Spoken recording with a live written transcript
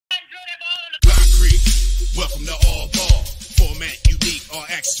Welcome to all ball. Format unique, all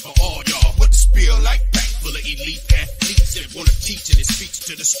access for all y'all. What the spiel like? Back full of elite athletes that wanna teach and it speaks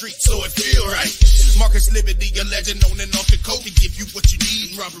to the streets, so it feel right. Marcus Liberty, a legend on and off the coat to give you what you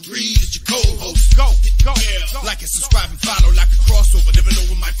need. Robert Reed is your co-host. Go. Yeah. Like and subscribe and follow like a crossover. Never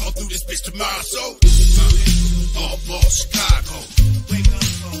know what might fall through this bitch tomorrow. So all ball Chicago.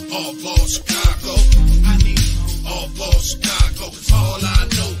 All ball Chicago. All ball Chicago. Cause all I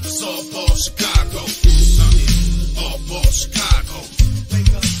know is all ball Chicago. All ball Chicago.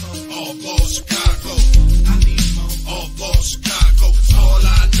 All ball Chicago. All ball Chicago. Cause all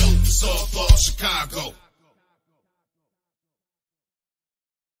I know is all ball Chicago.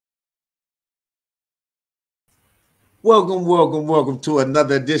 Welcome to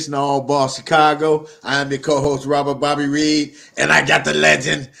another edition of All Ball Chicago. I am your co-host, Robert Bobby Reed, and I got the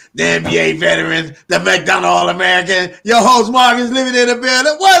legend, the NBA veteran, the McDonald All-American, your host, Marcus, living in the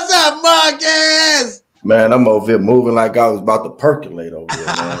building. What's up, Marcus? Man, I'm over here moving like I was about to percolate over here,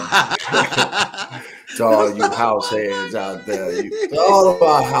 man. To all you house heads out there, to all of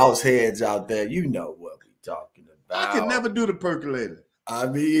our house heads out there, you know what we talking about. I could never do the percolator.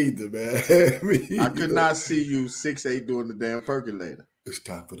 Me either, man. I could not see you 6'8" doing the damn percolator. It's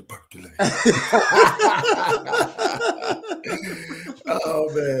time for the percolator. Oh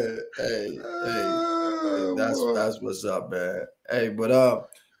man, hey, that's what's up, man. Hey, but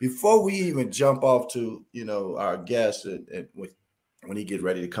before we even jump off to our guest and when he gets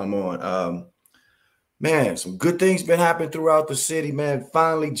ready to come on, man, some good things been happening throughout the city, man.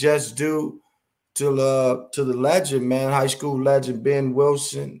 Finally, just due to the legend, man, high school legend Ben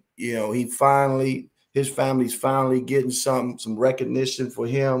Wilson. His family's finally getting some recognition for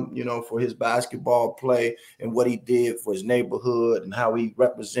him, for his basketball play and what he did for his neighborhood and how he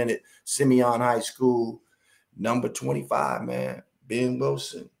represented Simeon High School. Number 25, man, Ben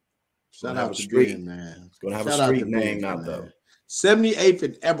Wilson. Shout out to Ben, man. It's gonna have a street name now, though. 78th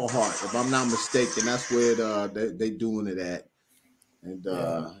and Eberhard, if I'm not mistaken. That's where they doing it at. And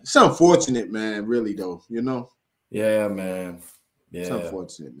it's unfortunate, man, really, though, Yeah, man. Yeah. It's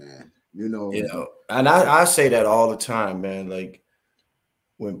unfortunate, man. And I say that all the time, man. Like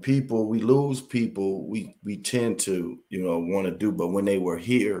when we lose people, we tend to, want to do, but when they were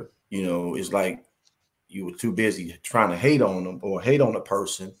here, it's like you were too busy trying to hate on them or hate on a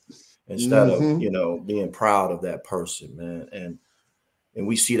person instead of, being proud of that person, man. And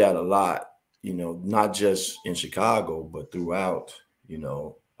we see that a lot, not just in Chicago, but throughout,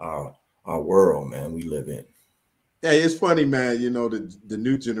 our world, man, we live in. Yeah, it's funny, man. The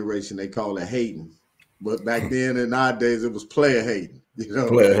new generation, they call it hating. But back then in our days, it was player hating.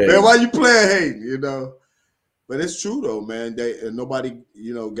 Player hating. Man, why you player hating, But it's true, though, man. Nobody,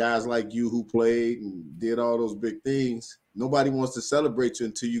 guys like you who played and did all those big things, nobody wants to celebrate you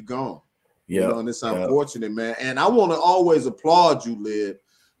until you're gone. Yeah. And it's unfortunate, man. And I want to always applaud you, Liv,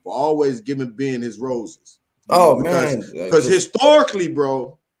 for always giving Ben his roses. Man. Because historically,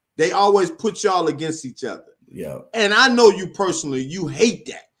 bro, they always put y'all against each other. Yeah. And I know you personally, you hate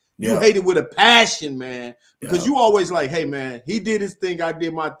that. You hate it with a passion, man. Because you always like, hey, man, he did his thing, I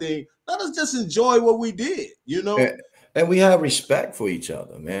did my thing. Let us just enjoy what we did, And we have respect for each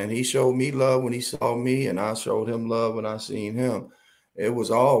other, man. He showed me love when he saw me, and I showed him love when I seen him. It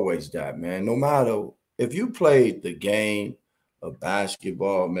was always that, man. No matter if you played the game of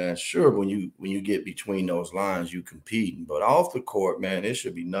basketball, man, sure, when you get between those lines, you competing. But off the court, man, it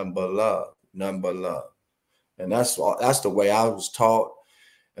should be nothing but love. And that's the way I was taught.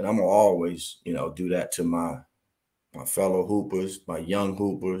 And I'm gonna always, do that to my fellow hoopers, my young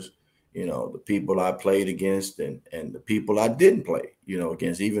hoopers, the people I played against and the people I didn't play,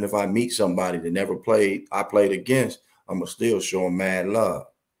 against. Even if I meet somebody that never I played against, I'm gonna still show them mad love.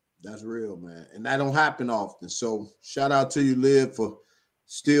 That's real, man. And that don't happen often. So shout out to you, Liv, for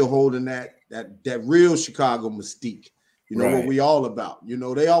still holding that real Chicago mystique. What we all about.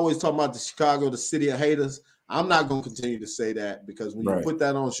 They always talk about the Chicago, the city of haters. I'm not going to continue to say that because when you put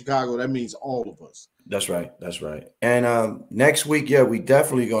that on Chicago, that means all of us. That's right. And next week, we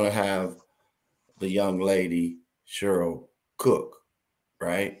definitely going to have the young lady, Cheryl Cook,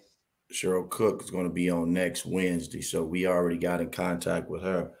 right? Cheryl Cook is going to be on next Wednesday. So we already got in contact with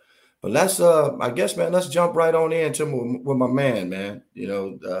her. But let's, I guess, man, let's jump right on with my man, man.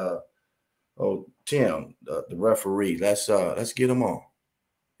 Tim, the referee. Let's get him on.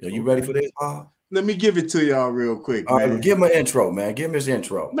 Are you ready for this? Let me give it to y'all real quick. All right, give him an intro, man. Give him his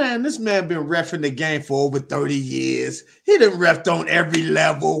intro. Man, this man been reffing the game for over 30 years. He done reffed on every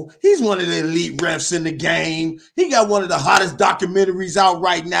level. He's one of the elite refs in the game. He got one of the hottest documentaries out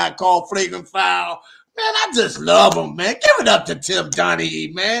right now called Flagrant Foul. Man, I just love him, man. Give it up to Tim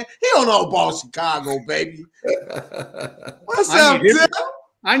Donaghy, man. He don't know about Chicago, baby. What's up, Tim?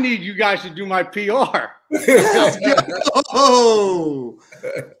 I need you guys to do my PR. Let's go.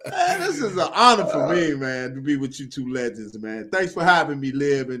 Man, this is an honor for me, man, to be with you two legends, man. Thanks for having me,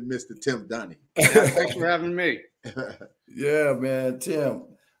 Lib and Mr. Tim Donaghy. Yeah, thanks for having me. Yeah, man, Tim.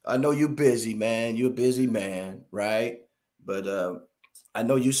 I know you're busy, man. You're a busy man, right? But I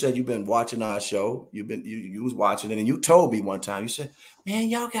know you said you've been watching our show. You was watching it, and you told me one time. You said, "Man,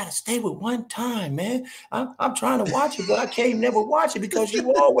 y'all gotta stay with One Time, man. I'm trying to watch it, but I can't never watch it because you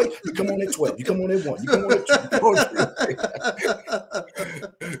come on at 12, you come on at 1, you come on at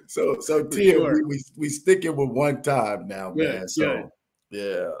 2." So Tim, sure. we sticking with One Time now, man. So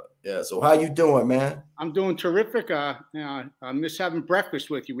yeah. So how you doing, man? I'm doing terrific. I miss having breakfast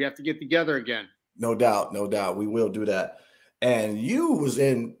with you. We have to get together again. No doubt. We will do that. And you was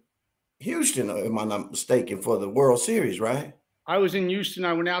in Houston, am I not mistaken, for the World Series, right? I was in Houston.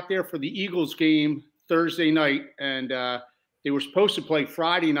 I went out there for the Eagles game Thursday night, and they were supposed to play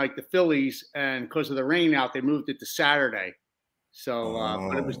Friday night, the Phillies, and because of the rain out, they moved it to Saturday. So,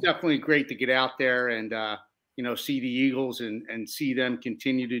 but it was definitely great to get out there and, see the Eagles and see them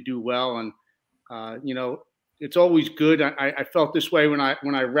continue to do well. And, it's always good. I felt this way when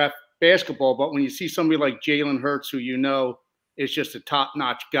I ref basketball, but when you see somebody like Jalen Hurts, who is just a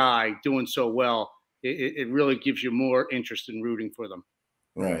top-notch guy doing so well, it really gives you more interest in rooting for them.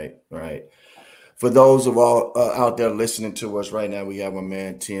 Right. For those of all out there listening to us right now, we have my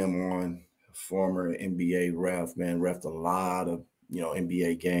man Tim on, former NBA ref, man, refed a lot of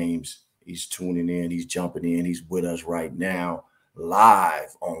NBA games. He's tuning in, he's jumping in, he's with us right now,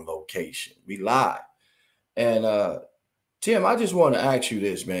 live on location. We live. And Tim, I just want to ask you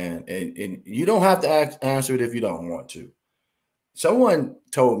this, man, and you don't have to answer it if you don't want to. Someone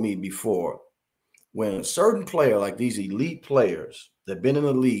told me before, when a certain player, like these elite players that have been in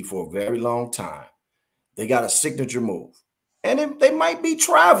the league for a very long time, they got a signature move. And they might be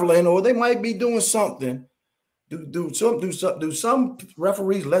traveling or they might be doing something. Do some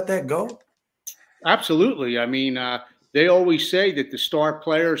referees let that go? Absolutely. I mean, they always say that the star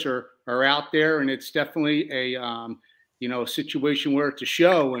players are out there, and it's definitely a situation where it's a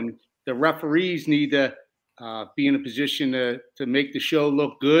show, and the referees need to be in a position to make the show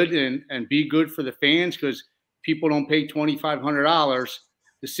look good and be good for the fans, because people don't pay $2,500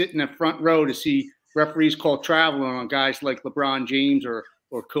 to sit in the front row to see referees call traveling on guys like LeBron James or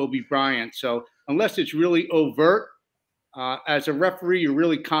Kobe Bryant. So unless it's really overt, as a referee, you're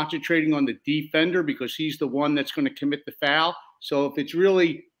really concentrating on the defender because he's the one that's going to commit the foul. So if it's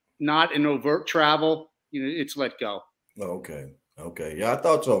really not an overt travel, it's let go. Okay. Yeah, I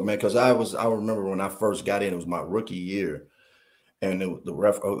thought so, man, because I remember when I first got in, it was my rookie year, and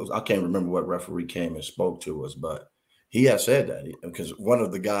I can't remember what referee came and spoke to us, but he had said that because one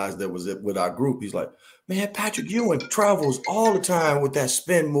of the guys that was with our group, he's like, "Man, Patrick Ewing travels all the time with that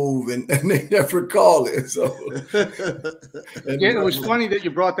spin move, and they never call it." So, it was funny that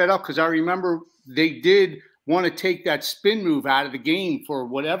you brought that up, because I remember they did want to take that spin move out of the game for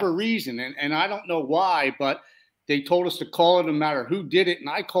whatever reason, and I don't know why, but they told us to call it no matter who did it, and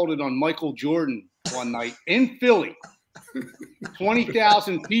I called it on Michael Jordan one night in Philly.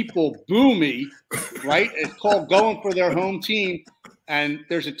 20,000 people boo me, right? It's called going for their home team, and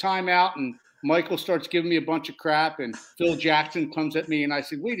there's a timeout, and Michael starts giving me a bunch of crap, and Phil Jackson comes at me, and I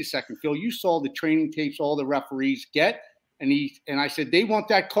said, "Wait a second, Phil, you saw the training tapes all the referees get?" And I said, "They want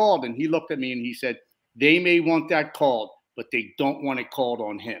that called," and he looked at me and he said, "They may want that called, but they don't want it called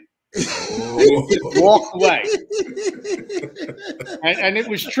on him." Just walked away, and it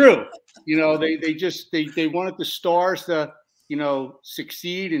was true. They wanted the stars to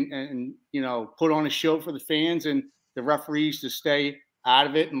succeed and put on a show for the fans, and the referees to stay out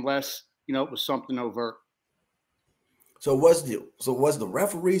of it unless it was something overt. So was the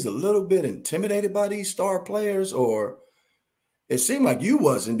referees a little bit intimidated by these star players, or it seemed like you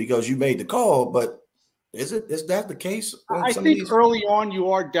wasn't because you made the call, but is that the case? I think early on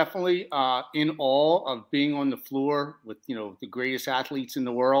you are definitely in awe of being on the floor with the greatest athletes in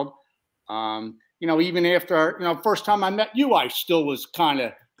the world. Even after first time I met you, I still was kind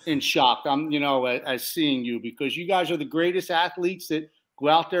of in shock. I'm as seeing you, because you guys are the greatest athletes that go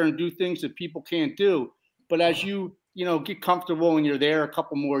out there and do things that people can't do. But as you get comfortable and you're there a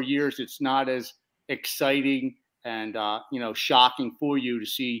couple more years, it's not as exciting and shocking for you to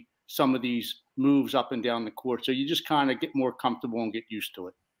see some of these moves up and down the court. So you just kind of get more comfortable and get used to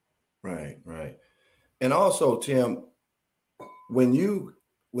it. Right. And also, Tim, when you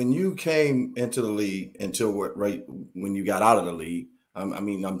came into the league when you got out of the league,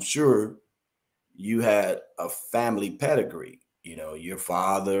 I'm sure you had a family pedigree. You know, your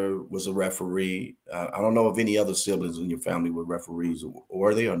father was a referee. I don't know if any other siblings in your family were referees,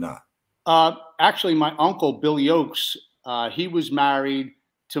 were they or not? Actually, my uncle, Billy Oakes, he was married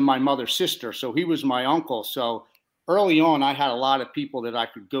to my mother's sister. So he was my uncle. So early on, I had a lot of people that I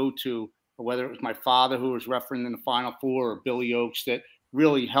could go to, whether it was my father who was refereeing in the Final Four or Billy Oakes, that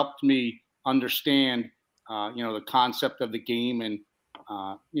really helped me understand, the concept of the game and,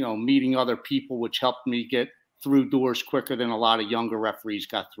 meeting other people, which helped me get through doors quicker than a lot of younger referees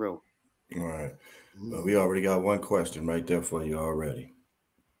got through. All right. Well, we already got one question right there for you already.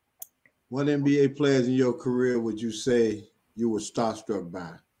 What NBA players in your career would you say you were starstruck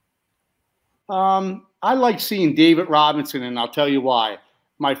by? I like seeing David Robinson, and I'll tell you why.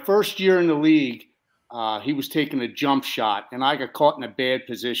 My first year in the league, he was taking a jump shot, and I got caught in a bad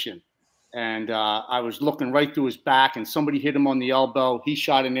position. And I was looking right through his back, and somebody hit him on the elbow. He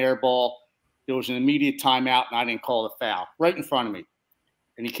shot an air ball. There was an immediate timeout, and I didn't call the foul right in front of me.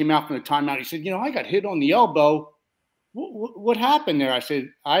 And he came out from the timeout. He said, I got hit on the elbow. What happened there? I said,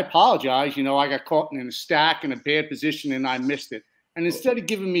 I apologize. I got caught in a stack in a bad position, and I missed it. And instead of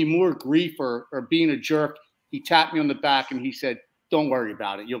giving me more grief or being a jerk, he tapped me on the back, and he said, don't worry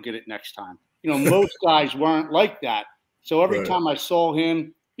about it. You'll get it next time. Most guys weren't like that. So every time I saw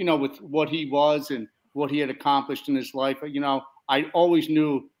him, with what he was and what he had accomplished in his life, I always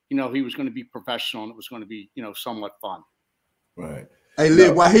knew, he was going to be professional and it was going to be, somewhat fun. Right. Hey,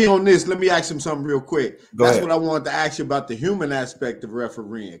 Liv, while he on this, let me ask him something real quick. Go That's ahead. what I wanted to ask you about the human aspect of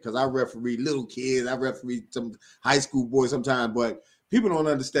refereeing, because I referee little kids, I referee some high school boys sometimes, but people don't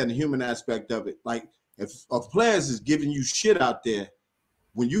understand the human aspect of it. Like, if players is giving you shit out there,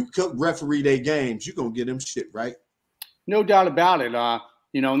 when you referee their games, you're going to get them shit, right? No doubt about it.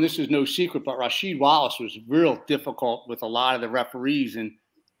 And this is no secret, but Rasheed Wallace was real difficult with a lot of the referees. And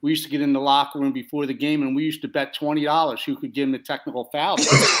we used to get in the locker room before the game, and we used to bet $20 who could give him the technical foul.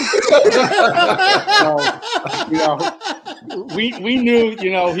 So, we knew,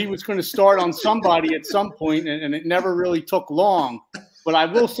 he was going to start on somebody at some point, and it never really took long. But I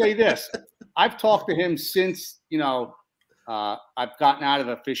will say this. I've talked to him since, I've gotten out of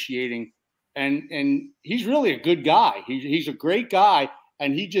officiating, and he's really a good guy. He's a great guy.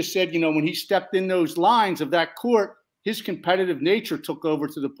 And he just said, when he stepped in those lines of that court, his competitive nature took over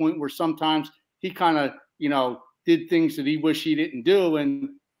to the point where sometimes he kind of, did things that he wished he didn't do. And,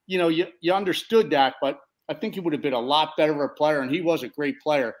 you understood that, but I think he would have been a lot better of a player. And he was a great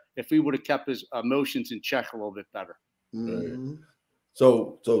player if he would have kept his emotions in check a little bit better. Mm-hmm.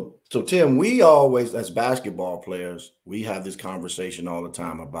 So Tim, we always, as basketball players, we have this conversation all the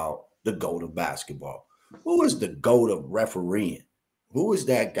time about the GOAT of basketball. Who is the GOAT of refereeing? Who is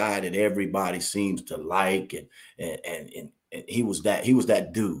that guy that everybody seems to like? And he was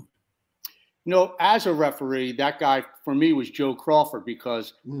that dude. As a referee, that guy for me was Joe Crawford,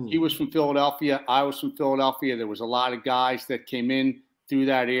 because he was from Philadelphia. I was from Philadelphia. There was a lot of guys that came in through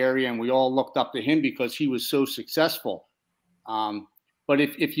that area, and we all looked up to him because he was so successful. But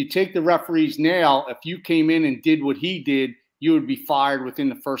if you take the referees now, if you came in and did what he did, you would be fired within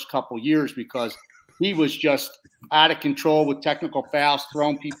the first couple of years, because he was just out of control with technical fouls,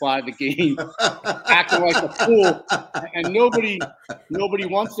 throwing people out of the game, acting like a fool. And nobody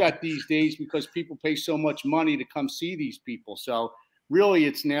wants that these days, because people pay so much money to come see these people. So really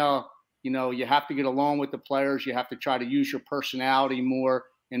it's now, you have to get along with the players. You have to try to use your personality more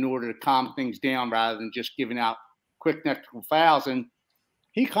in order to calm things down rather than just giving out quick technical fouls. And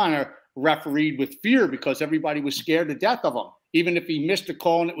he kind of refereed with fear because everybody was scared to death of him. Even if he missed a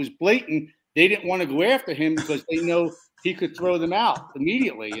call and it was blatant, they didn't want to go after him because they know he could throw them out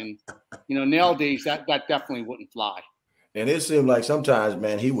immediately. And, nowadays that definitely wouldn't fly. And it seemed like sometimes,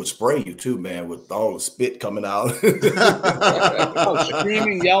 man, he would spray you too, man, with all the spit coming out.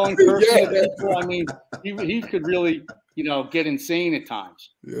 Screaming, yelling, cursing at people. I mean, he could really, get insane at times.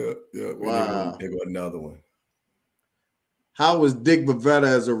 Yeah. Wow. Here go another one. How was Dick Bavetta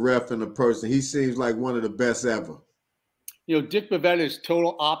as a ref and a person? He seems like one of the best ever. Dick Bavetta is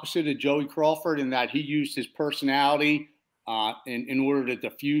total opposite of Joey Crawford in that he used his personality in order to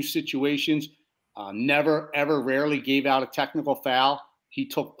diffuse situations. Never, ever, rarely gave out a technical foul. He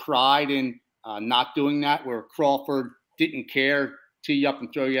took pride in not doing that, where Crawford didn't care, tee you up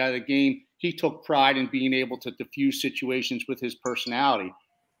and throw you out of the game. He took pride in being able to diffuse situations with his personality.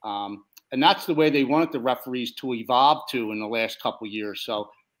 And that's the way they wanted the referees to evolve to in the last couple of years. So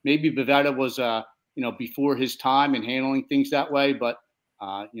maybe Bavetta was before his time in handling things that way, but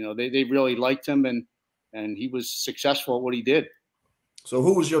they really liked him, and he was successful at what he did. So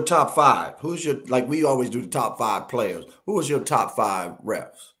who was your top five? Who's your, like we always do the top five players. Who was your top five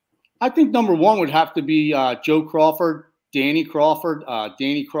refs? I think number one would have to be Joe Crawford, Danny Crawford.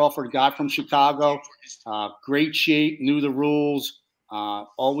 Danny Crawford, guy from Chicago, great shape, knew the rules,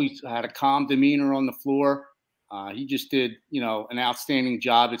 always had a calm demeanor on the floor. He just did, an outstanding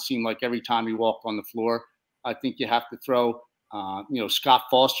job. It seemed like every time he walked on the floor. I think you have to throw, Scott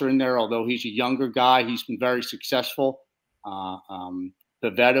Foster in there, although he's a younger guy. He's been very successful.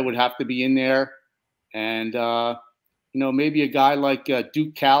 Pavetta would have to be in there. And, maybe a guy like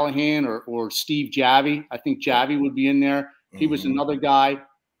Duke Callahan or Steve Javy. I think Javy would be in there. He was another guy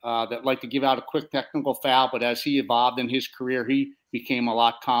that liked to give out a quick technical foul, but as he evolved in his career, he became a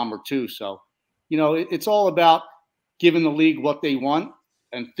lot calmer too. So, it's all about giving the league what they want,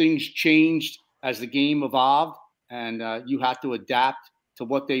 and things changed as the game evolved, and you have to adapt to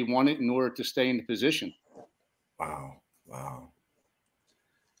what they wanted in order to stay in the position. Wow.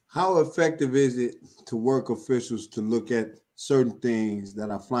 How effective is it to work officials to look at certain things that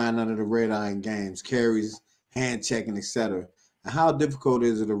are flying under the radar in games, carries, hand checking, etc.? And how difficult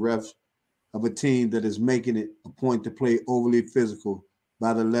is it a ref of a team that is making it a point to play overly physical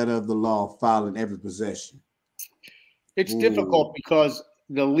by the letter of the law, fouling every possession? It's difficult because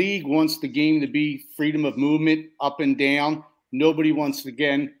the league wants the game to be freedom of movement, up and down. Nobody wants to,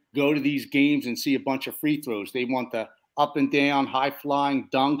 again, go to these games and see a bunch of free throws. They want the up and down, high flying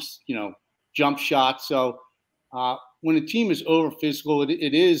dunks, jump shots. So when a team is over physical,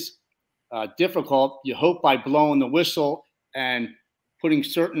 it is difficult. You hope by blowing the whistle and putting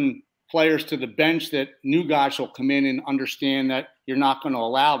certain players to the bench that new guys will come in and understand that you're not going to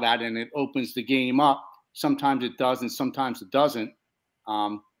allow that, and it opens the game up. Sometimes it does and sometimes it doesn't.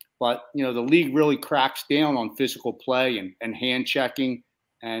 But, the league really cracks down on physical play and hand checking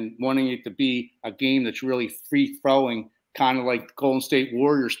and wanting it to be a game that's really free-throwing, kind of like Golden State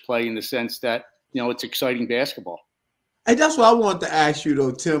Warriors play, in the sense that, it's exciting basketball. Hey, that's what I wanted to ask you,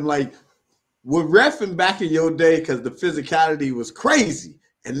 though, Tim. Like, with reffing back in your day, because the physicality was crazy,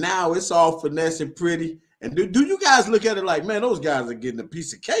 and now it's all finesse and pretty. And do you guys look at it like, man, those guys are getting a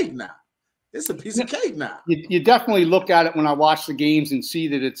piece of cake now? It's a piece of cake now. You definitely look at it when I watch the games and see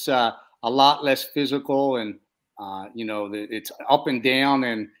that it's a lot less physical, and that it's up and down,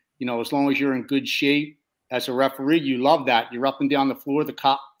 and as long as you're in good shape as a referee, you love that. You're up and down the floor, the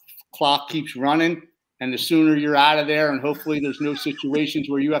clock keeps running, and the sooner you're out of there, and hopefully there's no situations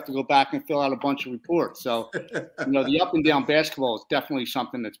where you have to go back and fill out a bunch of reports. So, the up and down basketball is definitely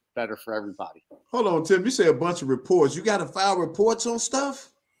something that's better for everybody. Hold on, Tim. You say a bunch of reports. You got to file reports on stuff?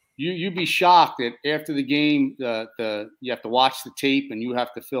 You'd be shocked that after the game, you have to watch the tape and you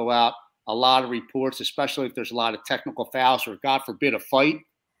have to fill out a lot of reports, especially if there's a lot of technical fouls or, God forbid, a fight.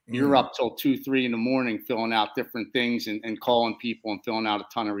 You're up till 2, 3 in the morning filling out different things and calling people and filling out a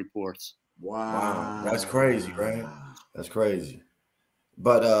ton of reports. Wow. That's crazy, right? That's crazy.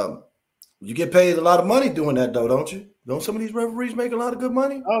 But you get paid a lot of money doing that, though, don't you? Don't some of these referees make a lot of good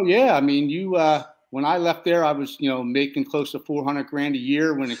money? Oh, yeah. I mean, when I left there, I was, making close to $400,000 a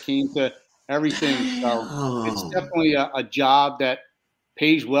year when it came to everything. So it's definitely a job that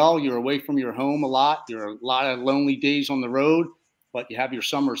pays well. You're away from your home a lot. There are a lot of lonely days on the road, but you have your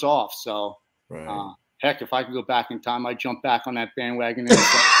summers off. So, heck, if I could go back in time, I'd jump back on that bandwagon. Because,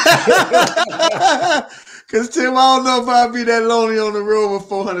 Tim, I don't know if I'd be that lonely on the road with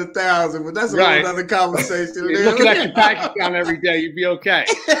 $400,000, but that's another conversation. Looking at your bank account every day, you'd be okay.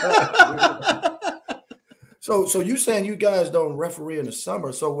 So you're saying you guys don't referee in the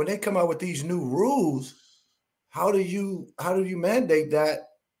summer. So when they come out with these new rules, how do you mandate that?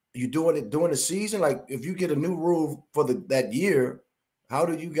 You doing it during the season? Like if you get a new rule for that year, how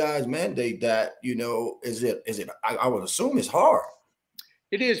do you guys mandate that? Is it? I would assume it's hard.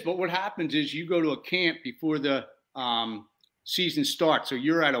 It is, but what happens is you go to a camp before the season starts. So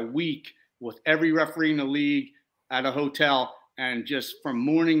you're at a week with every referee in the league at a hotel, and just from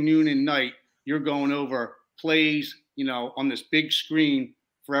morning, noon, and night, you're going over plays, on this big screen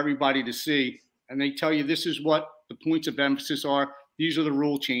for everybody to see. And they tell you this is what the points of emphasis are. These are the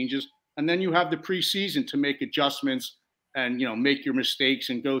rule changes. And then you have the preseason to make adjustments and, make your mistakes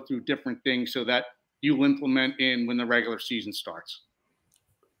and go through different things so that you implement in when the regular season starts.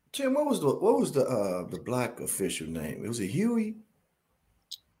 Tim, what was the black official name? Was it Huey?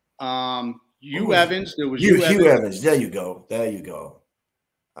 Hugh Evans. There was Hugh Evans. There you go.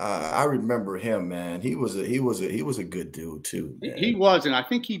 I remember him, man. He was a good dude too. Man. He was, and I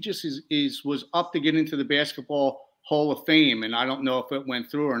think he just was up to get into the Basketball Hall of Fame, and I don't know if it went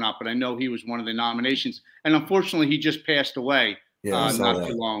through or not, but I know he was one of the nominations. And unfortunately, he just passed away not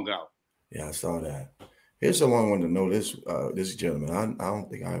too long ago. Yeah, I saw that. Here's someone wanted to know this gentleman. I don't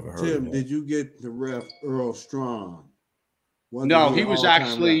think I ever heard of him. Tim, did you get the ref Earl Strong? No, he was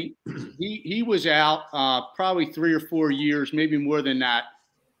actually he was out probably 3 or 4 years, maybe more than that,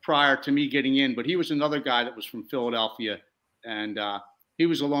 prior to me getting in. But he was another guy that was from Philadelphia, and he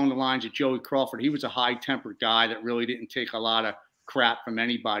was along the lines of Joey Crawford. He was a high-tempered guy that really didn't take a lot of crap from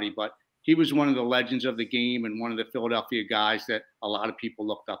anybody, but he was one of the legends of the game and one of the Philadelphia guys that a lot of people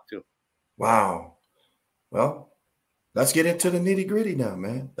looked up to. Wow. Well, let's get into the nitty-gritty now,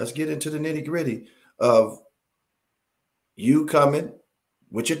 man. Let's get into the nitty-gritty of you coming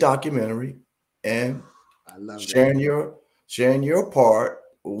with your documentary and sharing your part,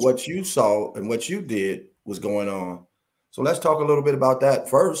 what you saw and what you did was going on. So let's talk a little bit about that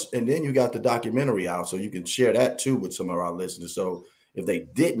first, and then you got the documentary out, so you can share that too with some of our listeners. So if they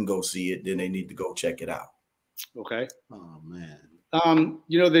didn't go see it, then they need to go check it out. Okay. Oh man.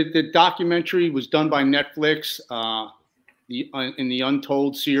 The documentary was done by Netflix, in the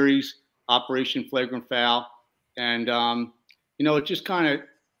Untold series, Operation Flagrant Foul. And, it just kind of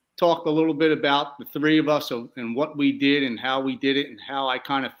talked a little bit about the three of us and what we did and how we did it and how I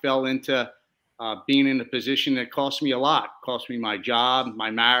kind of fell into being in a position that cost me a lot. Cost me my job, my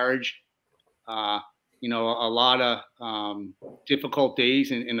marriage, a lot of difficult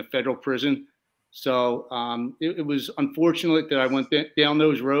days in a federal prison. So it was unfortunate that I went down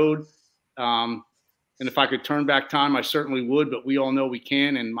those roads. And if I could turn back time, I certainly would. But we all know we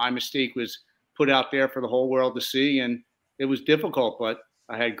can. And my mistake was put out there for the whole world to see. And it was difficult. But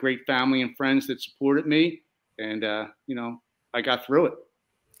I had great family and friends that supported me. And, I got through it.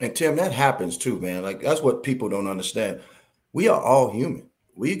 And Tim, that happens too, man. Like, that's what people don't understand. We are all human.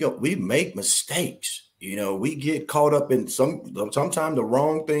 We make mistakes. We get caught up in sometimes the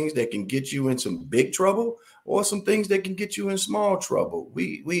wrong things that can get you in some big trouble, or some things that can get you in small trouble.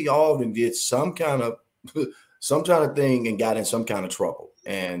 We all did some kind of thing and got in some kind of trouble.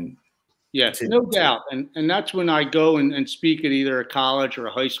 And yes, no doubt. And that's when I go and speak at either a college or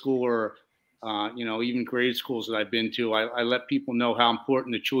a high school or even grade schools that I've been to. I let people know how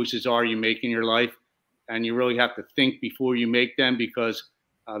important the choices are you make in your life, and you really have to think before you make them, because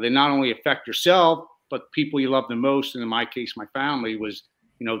they not only affect yourself, but people you love the most, and in my case, my family, was,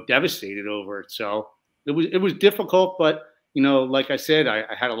 devastated over it. So it was difficult, but like I said, I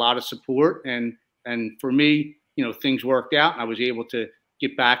had a lot of support, and for me, things worked out, and I was able to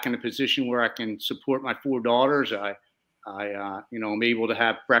get back in a position where I can support my 4 daughters. I'm able to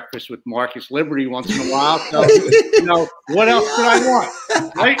have breakfast with Marcus Liberty once in a while. So, what else could I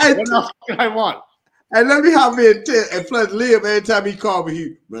want? Right? What else could I want? And let me hop in and plus Liam, every time he called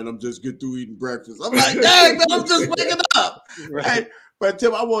me, I'm just getting through eating breakfast. I'm like, dang, man, I'm just waking up. Right. But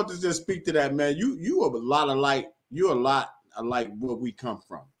Tim, I want to just speak to that, man. You are a lot alike. You're a lot alike where we come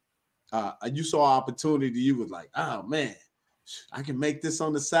from. You saw opportunity. You was like, oh man, I can make this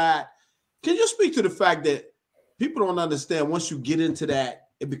on the side. Can you speak to the fact that people don't understand, once you get into that,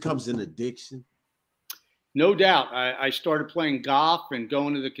 it becomes an addiction? No doubt. I started playing golf and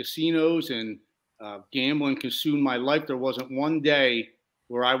going to the casinos, and gambling consumed my life. There wasn't one day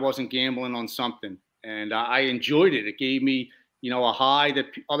where I wasn't gambling on something, and I enjoyed it. It gave me, a high that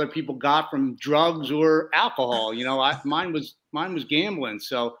other people got from drugs or alcohol. Mine was gambling.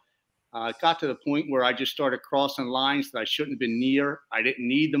 So it got to the point where I just started crossing lines that I shouldn't have been near. I didn't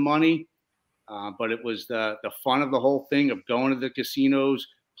need the money, but it was the fun of the whole thing of going to the casinos,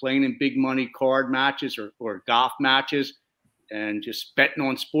 playing in big money card matches or golf matches, and just betting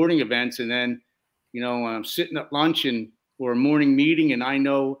on sporting events. And then, when I'm sitting at lunch or a morning meeting, and I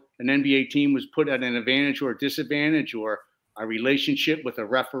know an NBA team was put at an advantage or a disadvantage, or a relationship with a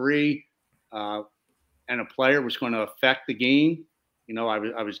referee and a player was going to affect the game,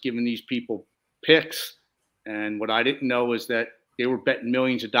 I was giving these people picks, and what I didn't know is that they were betting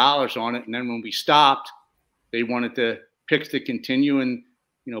millions of dollars on it. And then when we stopped, they wanted the picks to continue, and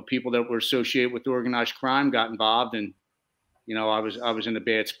people that were associated with organized crime got involved, and I was in a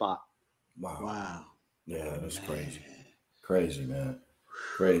bad spot. Wow. Yeah, that's crazy. Crazy, man.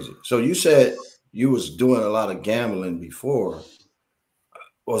 Crazy. So you said you was doing a lot of gambling before.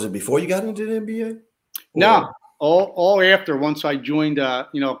 Was it before you got into the NBA? No, all after. Once I joined, a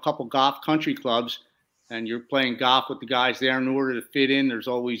couple golf country clubs, and you're playing golf with the guys there. In order to fit in, there's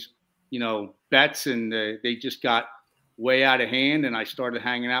always, bets, and they just got way out of hand. And I started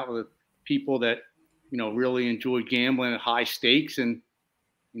hanging out with people that, really enjoyed gambling at high stakes, and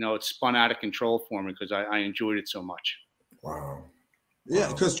it spun out of control for me because I enjoyed it so much. Wow.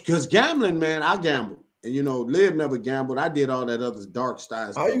 Yeah, because gambling, man, I gambled. And, Liv never gambled. I did all that other dark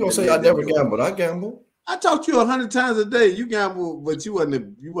style stuff. How you going to say I never gambled? I gambled. I talked to you 100 times a day. You gambled, but you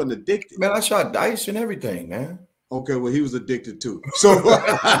wasn't addicted. Man, I shot dice and everything, man. Okay, well, he was addicted too. So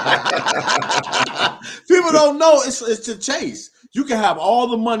people don't know it's a chase. You can have all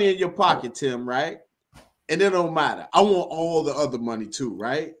the money in your pocket, Tim, right? And it don't matter. I want all the other money too,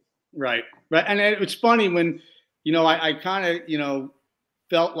 right? Right. And it's funny when, I kind of,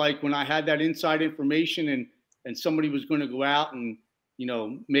 felt like when I had that inside information and somebody was going to go out and,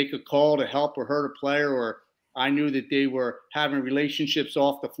 make a call to help or hurt a player, or I knew that they were having relationships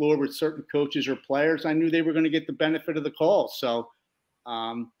off the floor with certain coaches or players, I knew they were going to get the benefit of the call. So,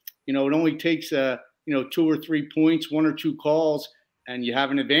 it only takes, 2 or 3 points, 1 or 2 calls, and you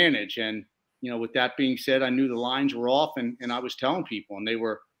have an advantage. And, with that being said, I knew the lines were off, and I was telling people, and they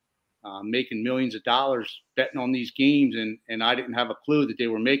were making millions of dollars betting on these games, and I didn't have a clue that they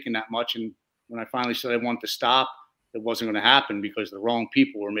were making that much. And when I finally said I wanted to stop, it wasn't going to happen because the wrong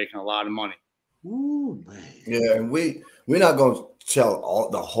people were making a lot of money. Ooh, man. Yeah, and we're not going to tell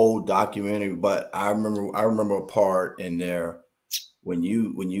the whole documentary, but I remember a part in there when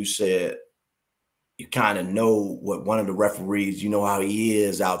you said you kind of know what one of the referees, you know how he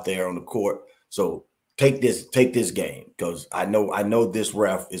is out there on the court. So take this game, because I know this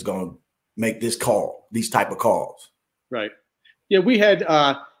ref is going to make these type of calls. Right. Yeah, we had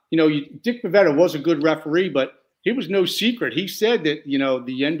Dick Pavetta was a good referee, but he was no secret. He said that, the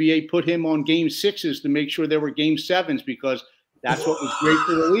NBA put him on game 6s to make sure there were game 7s because that's what was great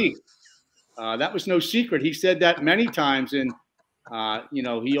for the league. That was no secret. He said that many times. And,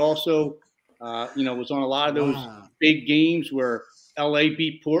 he also, was on a lot of those big games where LA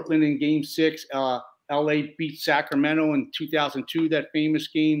beat Portland in game 6. LA beat Sacramento in 2002, that famous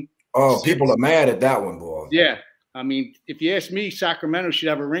game. Oh, people are mad at that one, boy. Yeah. I mean, if you ask me, Sacramento should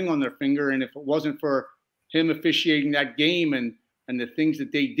have a ring on their finger. And if it wasn't for him officiating that game and the things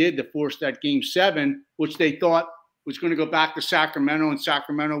that they did to force that game 7, which they thought was going to go back to Sacramento, and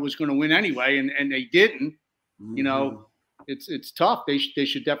Sacramento was going to win anyway, and they didn't. Mm-hmm. It's tough. They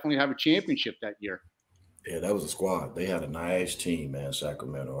should definitely have a championship that year. Yeah, that was a squad. They had a nice team, man,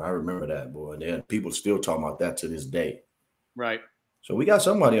 Sacramento. I remember that, boy. And people still talking about that to this day. Right. So we got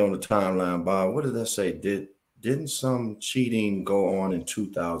somebody on the timeline, Bob. What did that say? Didn't some cheating go on in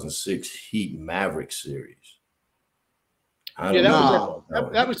 2006 Heat Maverick series?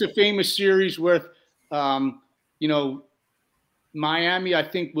 That was a famous series where, Miami, I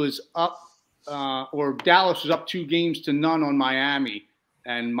think, was up, or Dallas was up 2-0 on Miami,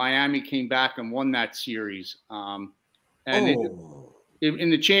 and Miami came back and won that series. In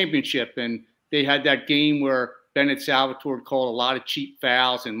the championship, and they had that game where Bennett Salvatore called a lot of cheap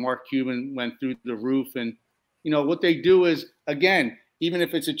fouls, and Mark Cuban went through the roof. And what they do is, again, even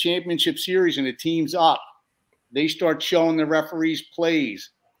if it's a championship series and the team's up, they start showing the referees plays,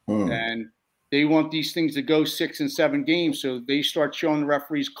 and they want these things to go 6 and 7 games. So they start showing the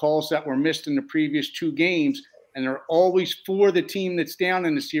referees calls that were missed in the previous 2 games, and they're always for the team that's down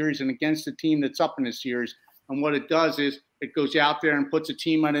in the series and against the team that's up in the series. And what it does is it goes out there and puts a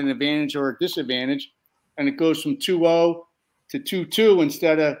team at an advantage or a disadvantage, and it goes from 2-0 to 2-2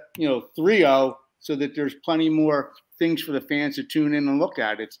 instead of 3-0, so that there's plenty more things for the fans to tune in and look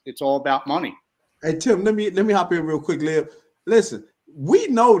at. It's all about money. Hey, Tim, let me hop in real quick, Liv. Listen, we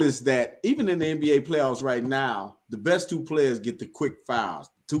noticed that even in the NBA playoffs right now, the best 2 players get the quick fouls,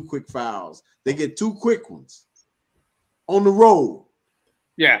 2 quick fouls. They get 2 quick ones on the road.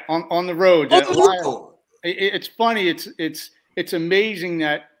 Yeah, on the road. It's funny. It's amazing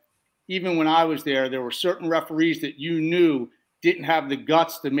that even when I was there were certain referees that you knew didn't have the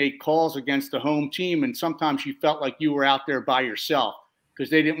guts to make calls against the home team, and sometimes you felt like you were out there by yourself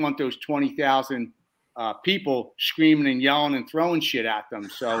because they didn't want those 20,000 people screaming and yelling and throwing shit at them.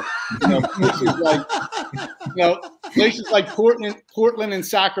 So, places like Portland and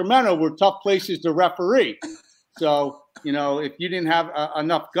Sacramento were tough places to referee. So, if you didn't have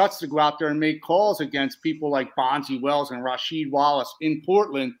enough guts to go out there and make calls against people like Bonzi Wells and Rasheed Wallace in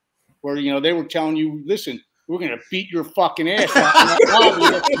Portland, where, they were telling you, listen, we're going to beat your fucking ass out in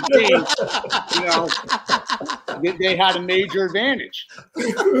that lobby. They had a major advantage.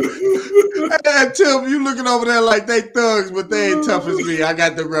 Hey, Tim, you looking over there like they thugs, but they ain't tough as me. I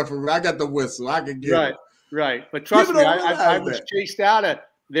got the referee. I got the whistle. I can get it. Right. But trust me, I was chased out of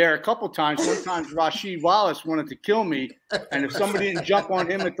there a couple times. One time Rasheed Wallace wanted to kill me, and if somebody didn't jump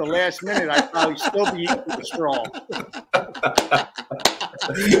on him at the last minute, I'd probably still be eating the straw.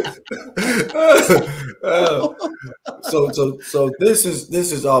 So this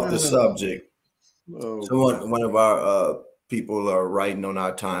is off the subject. So one of our people are writing on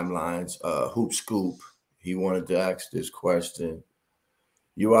our timelines. Hoop Scoop, he wanted to ask this question.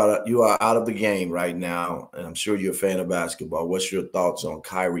 You are out of the game right now, and I'm sure you're a fan of basketball. What's your thoughts on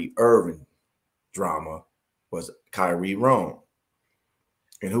Kyrie Irving drama was Kyrie wrong?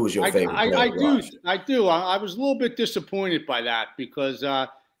 And who was your favorite player? I do. I was a little bit disappointed by that because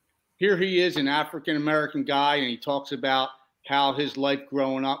here he is, an African-American guy, and he talks about how his life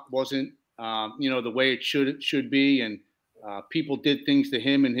growing up wasn't, the way it should be. And people did things to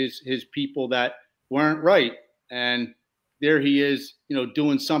him and his people that weren't right. And there he is,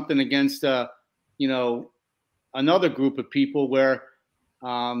 doing something against, another group of people where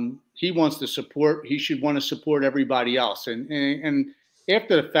he should want to support everybody else. And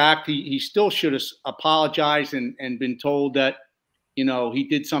after the fact, he still should have apologized and been told that, he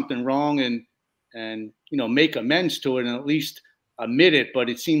did something wrong and make amends to it and at least admit it. But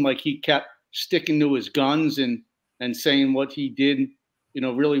it seemed like he kept sticking to his guns and saying what he did,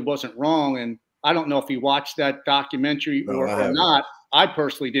 really wasn't wrong. And I don't know if he watched that documentary or not. I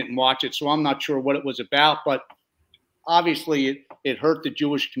personally didn't watch it, so I'm not sure what it was about. But obviously, it hurt the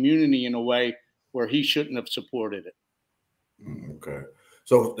Jewish community in a way where he shouldn't have supported it. Okay.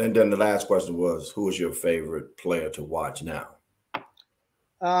 So, and then the last question was, who is your favorite player to watch now?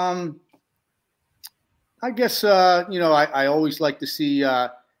 I guess, I always like to see,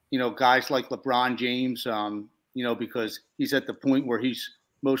 guys like LeBron James, because he's at the point where he's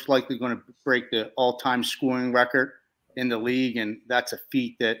most likely going to break the all-time scoring record in the league. And that's a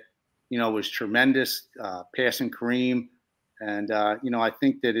feat that, was tremendous, passing Kareem. And, I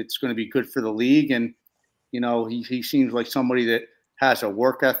think that it's going to be good for the league. And, he seems like somebody that has a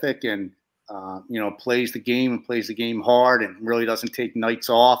work ethic and, plays the game hard and really doesn't take nights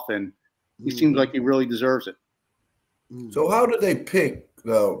off. And he seems like he really deserves it. So how do they pick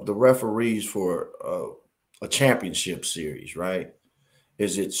the referees for a championship series, right?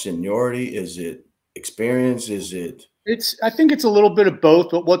 Is it seniority? Is it experience? Is it? I think it's a little bit of both,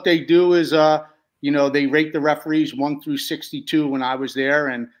 but what they do is, they rate the referees 1 through 62 when I was there,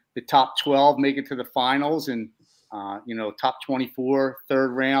 and the top 12 make it to the finals, and, top 24,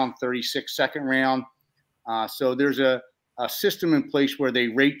 third round, 36, second round. So there's a system in place where they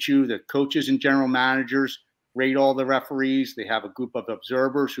rate you. The coaches and general managers rate all the referees. They have a group of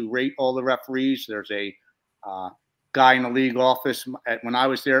observers who rate all the referees. There's a guy in the league office. When I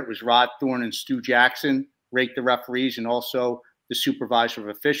was there, it was Rod Thorne and Stu Jackson rate the referees, and also the supervisor of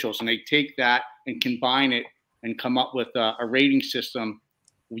officials. And they take that and combine it and come up with a rating system,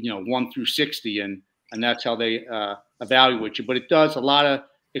 1 through 60. And that's how they evaluate you. But it does a lot of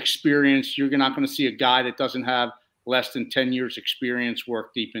experience. You're not going to see a guy that doesn't have less than 10 years experience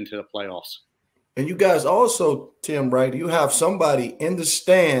work deep into the playoffs. And you guys also, Tim, right? You have somebody in the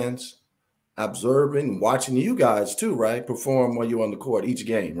stands observing, watching you guys too, right? Perform while you're on the court each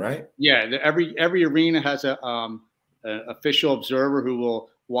game, right? Yeah, every arena has an official observer who will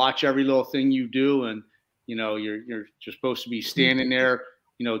watch every little thing you do, and you're supposed to be standing there,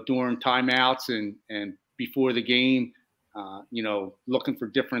 during timeouts and before the game, looking for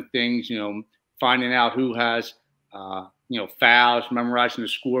different things, finding out who has fouls, memorizing the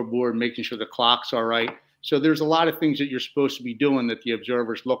scoreboard, making sure the clock's all right. So there's a lot of things that you're supposed to be doing that the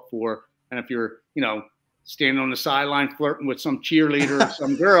observers look for. And if you're, standing on the sideline flirting with some cheerleader or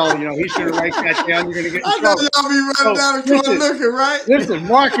some girl, he's going to write that down. You're going to get in trouble. Y'all be running down the court looking, right? Listen,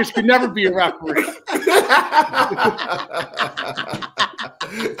 Marcus could never be a referee.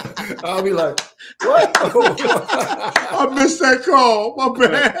 I'll be like, what? I missed that call. My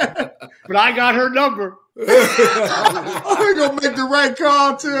bad. But I got her number. We're going to make the right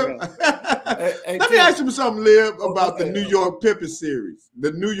call, Tim. Hey, Let me ask you something, Liv, about the New York Pippen series,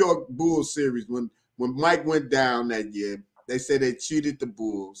 the New York Bulls series. When Mike went down that year, they said they cheated the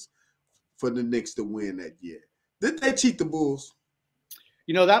Bulls for the Knicks to win that year. Did they cheat the Bulls?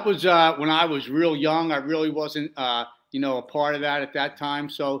 That was when I was real young. I really wasn't, a part of that at that time.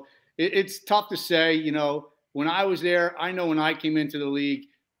 So it's tough to say. When I was there, I know when I came into the league,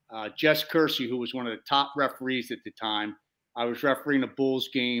 Jess Kersey, who was one of the top referees at the time, I was refereeing a Bulls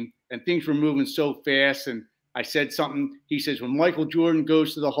game, and things were moving so fast. And I said something. He says, when Michael Jordan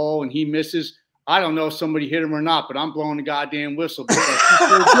goes to the hole and he misses, I don't know if somebody hit him or not, but I'm blowing the goddamn whistle because he's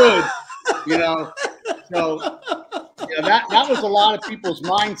so good, So that was a lot of people's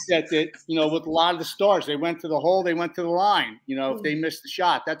mindset that, with a lot of the stars, they went to the hole, they went to the line, if they missed the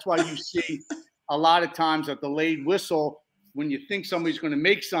shot. That's why you see a lot of times a delayed whistle when you think somebody's going to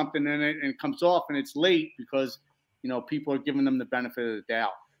make something and it comes off and it's late because, people are giving them the benefit of the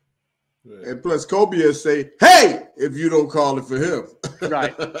doubt. And plus, Kobe will say, hey, if you don't call it for him.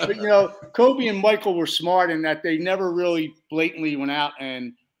 Right. But, Kobe and Michael were smart in that they never really blatantly went out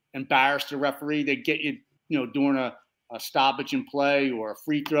and embarrassed the referee. They'd get you, doing a stoppage in play or a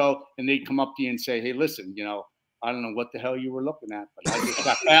free throw, and they'd come up to you and say, hey, listen, I don't know what the hell you were looking at, but I just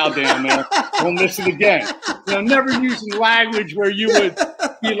got fouled down there. Don't miss it again. You know, never using language where you would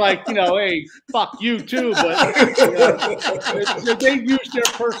be like, you know, hey, fuck you too. But you know, they use their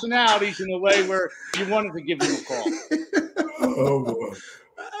personalities in a way where you wanted to give them a call. Oh boy.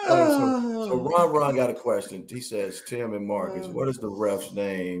 So Ron got a question. He says, Tim and Marcus, what is the ref's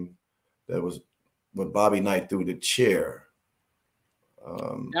name that was when Bobby Knight threw the chair?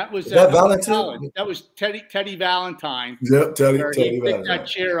 That was Valentine. That was Teddy Valentine. Yep, Teddy He picked Valentine. that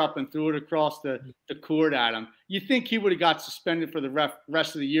chair up and threw it across the court at him. You think he would have got suspended for the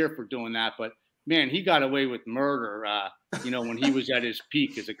rest of the year for doing that, but man, he got away with murder. You know, when he was at his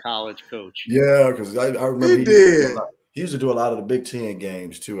peak as a college coach. Yeah, because I remember He did. He used to do a lot of the Big Ten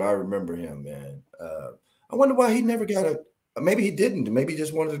games too. I remember him, man. I wonder why he never got maybe he didn't. Maybe he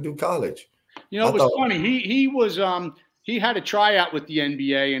just wanted to do college. You know, it was funny. He was he had a tryout with the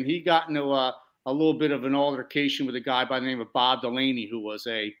NBA, and he got into a little bit of an altercation with a guy by the name of Bob Delaney, who was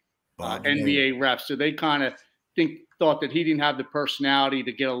a NBA ref. So they kind of thought that he didn't have the personality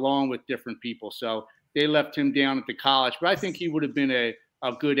to get along with different people. So they left him down at the college. But I think he would have been a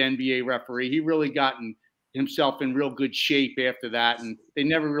good NBA referee. He really gotten himself in real good shape after that, and they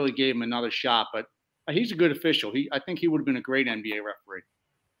never really gave him another shot. But he's a good official. I think he would have been a great NBA referee.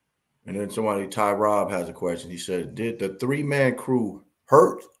 And then Ty Robb has a question. He said, did the three-man crew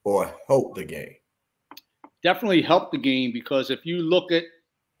hurt or help the game? Definitely helped the game, because if you look at,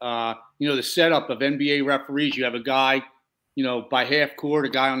 you know, the setup of NBA referees, you have a guy, you know, by half court, a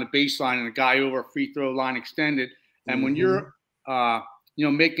guy on the baseline, and a guy over a free throw line extended. And when you're, you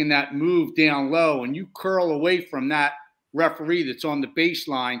know, making that move down low and you curl away from that referee that's on the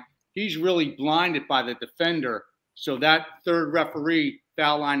baseline, he's really blinded by the defender. So that third referee,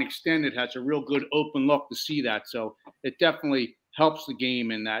 foul line extended, has a real good open look to see that. So it definitely helps the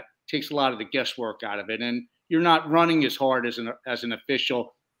game, and that takes a lot of the guesswork out of it. And you're not running as hard as an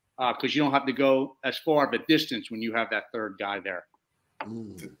official, because you don't have to go as far of a distance when you have that third guy there.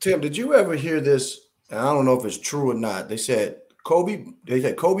 Tim, did you ever hear this? And I don't know if it's true or not. They said Kobe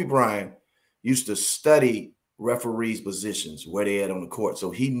Bryant used to study referees' positions, where they at on the court, so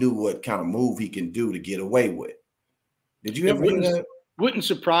he knew what kind of move he can do to get away with. Did you ever hear that? Wouldn't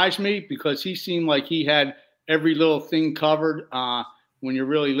surprise me, because he seemed like he had every little thing covered. When you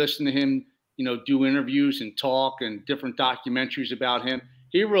really listen to him, you know, do interviews and talk and different documentaries about him,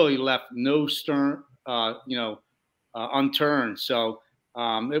 he really left no stone, you know, unturned. So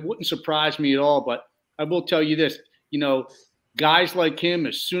it wouldn't surprise me at all. But I will tell you this, you know, guys like him,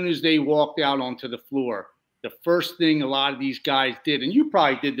 as soon as they walked out onto the floor, the first thing a lot of these guys did, and you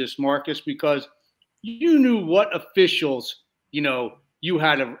probably did this, Marcus, because you knew what officials, you know, you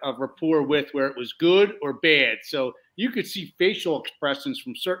had a rapport with, where it was good or bad. So you could see facial expressions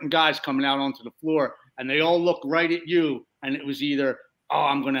from certain guys coming out onto the floor, and they all looked right at you. And it was either, oh,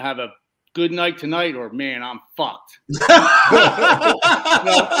 I'm going to have a good night tonight, or man, I'm fucked.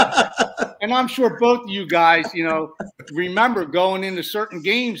 And I'm sure both of you guys, you know, remember going into certain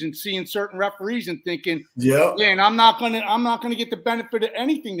games and seeing certain referees and thinking, yeah, man, I'm not gonna get the benefit of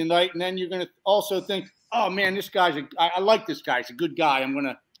anything tonight. And then you're gonna also think, oh man, this guy's I like this guy. He's a good guy. I'm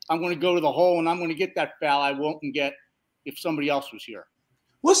gonna go to the hole and I'm gonna get that foul I won't get if somebody else was here.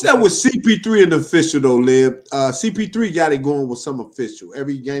 What's that with CP3 and the official though, Lib? CP3 got it going with some official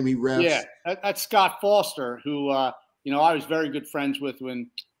every game he refs. Yeah, that's Scott Foster, who you know, I was very good friends with when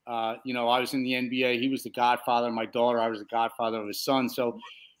you know, I was in the NBA. He was the godfather of my daughter. I was the godfather of his son. So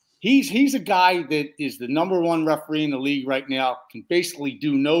he's a guy that is the #1 referee in the league right now. Can basically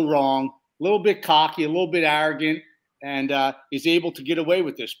do no wrong. A little bit cocky, a little bit arrogant, and is able to get away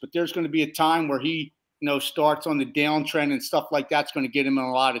with this. But there's going to be a time where he, you know, starts on the downtrend and stuff like that's going to get him in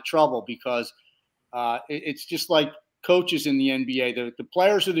a lot of trouble, because it's just like coaches in the NBA. The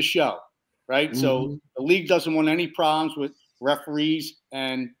players are the show, right? So the league doesn't want any problems with referees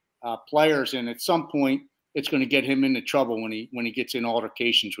and players, and at some point it's going to get him into trouble when he gets in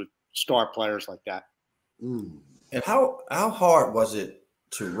altercations with star players like that. And how hard was it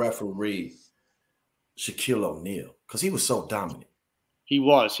to referee Shaquille O'Neal, because he was so dominant? He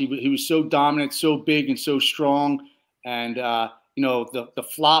was so dominant, so big and so strong, and you know, the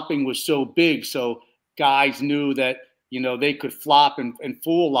flopping was so big, so guys knew that, you know, they could flop and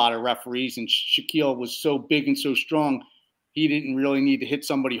fool a lot of referees, and Shaquille was so big and so strong, he didn't really need to hit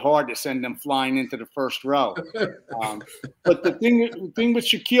somebody hard to send them flying into the first row. But the thing with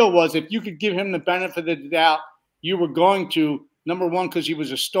Shaquille was, if you could give him the benefit of the doubt, you were going to, #1, because he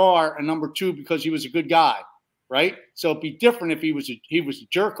was a star, and #2, because he was a good guy, right? So it'd be different if he was a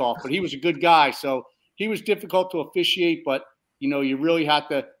jerk off, but he was a good guy. So he was difficult to officiate, but, you know, you really had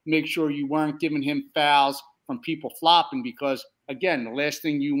to make sure you weren't giving him fouls from people flopping because, again, the last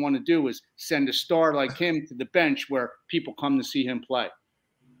thing you want to do is send a star like him to the bench where people come to see him play.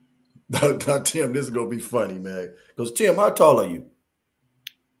 Now, Tim, this is going to be funny, man. Because, Tim, how tall are you?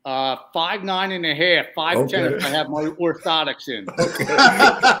 5'9.5", 5'10" Okay. if I have my orthotics in.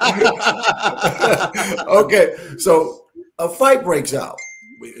 Okay. So a fight breaks out.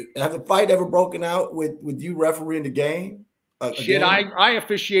 Have a fight ever broken out with you refereeing the game? Shit, I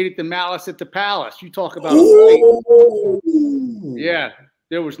officiated the Malice at the Palace. You talk about Ooh. a fight. Yeah,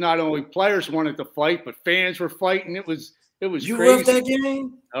 there was not only players wanted to fight, but fans were fighting. It was You crazy. ref that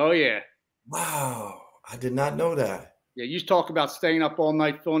game? Oh yeah. Wow, I did not know that. Yeah, you talk about staying up all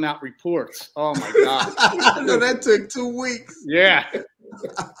night filling out reports. Oh my God. I know that took 2 weeks. Yeah.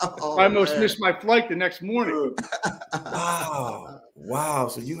 Oh, I almost missed my flight the next morning. Wow.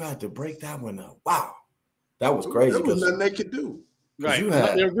 So you had to break that one up. Wow. That was crazy. There was nothing they could do. Right.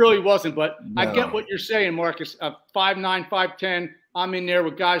 There really wasn't, but No. I get what you're saying, Marcus. 5'9", 5'10". I'm in there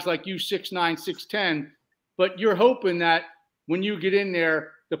with guys like you, 6'9", 6'10". But you're hoping that when you get in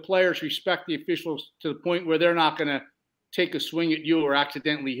there, the players respect the officials to the point where they're not going to take a swing at you or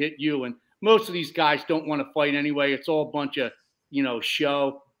accidentally hit you. And most of these guys don't want to fight anyway. It's all a bunch of,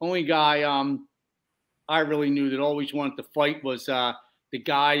 show. Only guy I really knew that always wanted to fight was the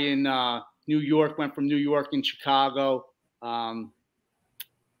guy in New York, went from New York in Chicago. What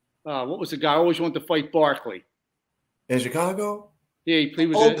was the guy? I always wanted to fight Barkley. In Chicago? Yeah, he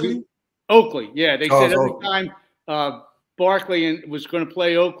was Oakley. Oakley. Yeah, they Charles said every Oakley. time Barkley was going to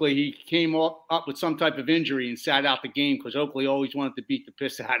play Oakley, he came up with some type of injury and sat out the game because Oakley always wanted to beat the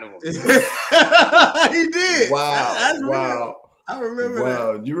piss out of him. He did. Wow. Wow. I remember that.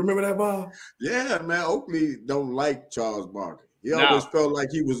 Wow. You remember that, Bob? Yeah, man. Oakley don't like Charles Barkley. He always felt like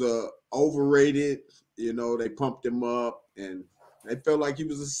he was overrated. They pumped him up and they felt like he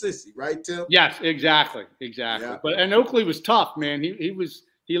was a sissy, right, Tim? Yes, exactly. Yeah. And Oakley was tough, man. He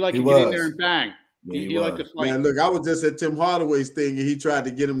liked to get in there and bang. Yeah, he liked to fight. Man, look, I was just at Tim Hardaway's thing, and he tried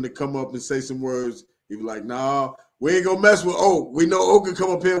to get him to come up and say some words. He was like, "Nah, we ain't gonna mess with Oak. We know Oak can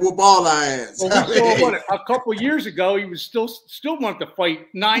come up here and whoop all our ass." Well, we saw a couple years ago, he was still wanted to fight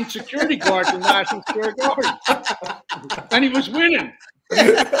 9 security guards in Madison Square Garden, and he was winning.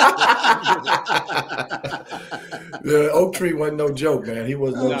 The Oak Tree wasn't no joke, man. He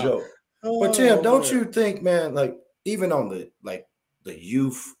was no joke. But Tim, don't you think, man, like even on the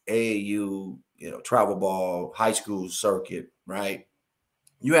youth AAU, travel ball, high school circuit, right?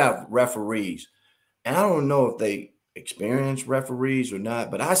 You have referees, and I don't know if they experience referees or not,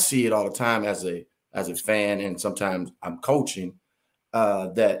 but I see it all the time as a fan, and sometimes I'm coaching,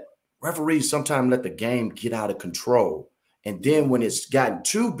 that referees sometimes let the game get out of control. And then when it's gotten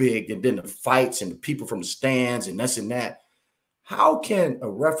too big, and then the fights and the people from the stands and this and that, how can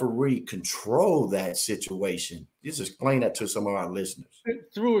a referee control that situation? Just explain that to some of our listeners.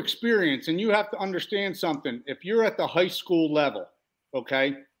 Through experience, and you have to understand something. If you're at the high school level,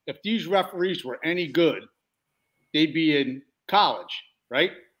 okay, if these referees were any good, they'd be in college,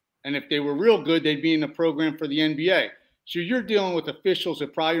 right? And if they were real good, they'd be in the program for the NBA. So you're dealing with officials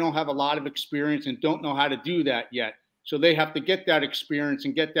that probably don't have a lot of experience and don't know how to do that yet. So they have to get that experience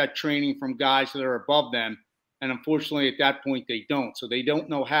and get that training from guys that are above them. And unfortunately, at that point, they don't. So they don't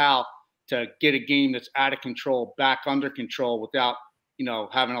know how to get a game that's out of control back under control without,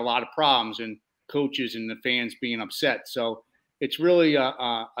 having a lot of problems and coaches and the fans being upset. So it's really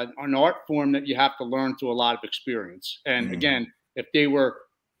an art form that you have to learn through a lot of experience. And again, if they were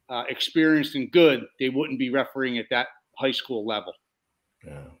experienced and good, they wouldn't be refereeing at that high school level.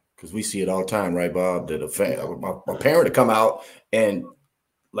 Yeah, because we see it all the time, right, Bob? That my parent to come out and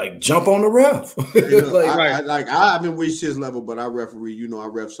jump on the ref. I haven't reached his level, but I referee. I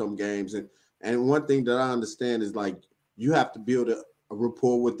ref some games, and one thing that I understand is you have to build a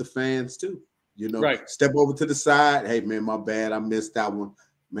rapport with the fans too. Right. Step over to the side. Hey, man, my bad. I missed that one,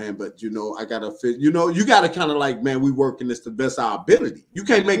 man. But I gotta fit. You gotta kind of man, we working this to the best of our ability. You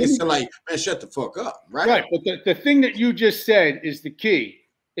can't make it sound like, man, shut the fuck up, right? Right. But the thing that you just said is the key.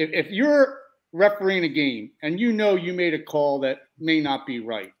 If you're refereeing a game and you made a call that may not be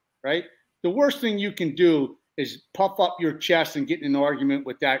right, the worst thing you can do is puff up your chest and get in an argument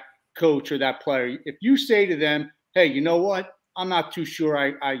with that coach or that player. If you say to them, hey, you know what? I'm not too sure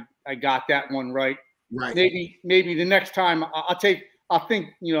I got that one right. Right. Maybe the next time I'll think,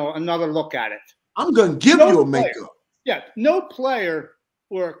 another look at it. I'm going to give you a makeup. Yeah. No player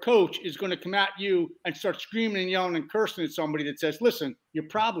or a coach is going to come at you and start screaming and yelling and cursing at somebody that says, listen, you're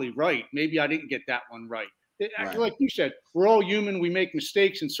probably right. Maybe I didn't get that one right. Right. Like you said, we're all human. We make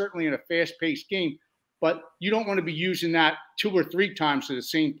mistakes, and certainly in a fast-paced game. But you don't want to be using that 2 or 3 times to the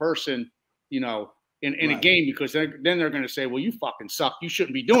same person, in a game, because then they're going to say, well, you fucking suck. You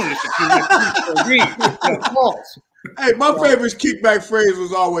shouldn't be doing this if you miss a game. Calls. Hey, my favorite kickback phrase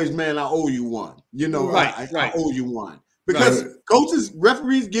was always, man, I owe you one. You know, right. I owe you one. Because coaches,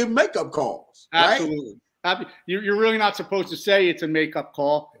 referees give makeup calls. Absolutely. Right? You're really not supposed to say it's a makeup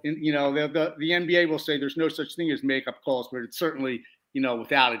call. And, you know, the NBA will say there's no such thing as makeup calls, but it's certainly, you know,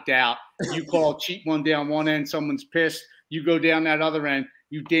 without a doubt, you call cheat one down one end, someone's pissed, you go down that other end,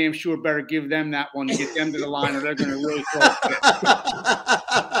 you damn sure better give them that one to get them to the line, or they're going to really throw it.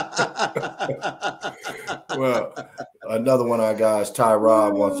 Well, another one of our guys,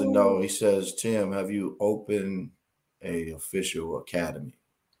 Tyrod, wants to know. He says, Tim, have you opened a official academy?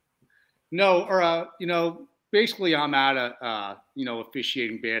 No, or you know, basically I'm out of you know,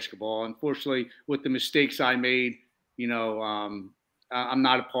 officiating basketball. Unfortunately, with the mistakes I made, you know, I'm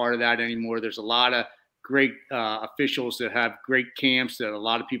not a part of that anymore. There's a lot of great officials that have great camps that a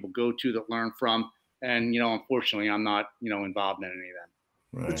lot of people go to that learn from, and you know, unfortunately, I'm not, you know, involved in any of them.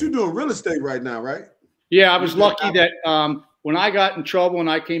 Right. But you're doing real estate right now, right? Yeah, I was lucky that when I got in trouble and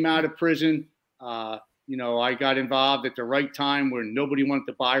I came out of prison, you know, I got involved at the right time where nobody wanted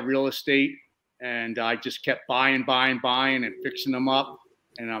to buy real estate, and I just kept buying and fixing them up.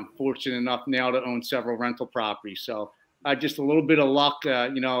 And I'm fortunate enough now to own several rental properties. So just a little bit of luck,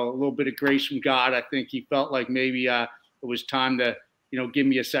 you know, a little bit of grace from God. I think he felt like maybe it was time to, you know, give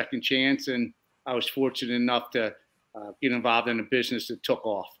me a second chance. And I was fortunate enough to get involved in a business that took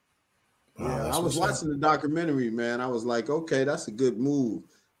off. Yeah, I was watching the documentary, man. I was like, okay, that's a good move.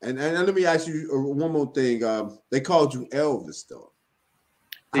 And let me ask you one more thing. They called you Elvis, though.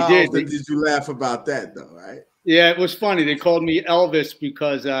 How often did you laugh about that, though, right? Yeah, it was funny. They called me Elvis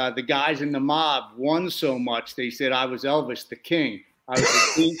because the guys in the mob won so much. They said I was Elvis, the king. I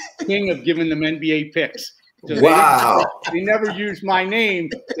was the king of giving them NBA picks. So wow. They never used my name.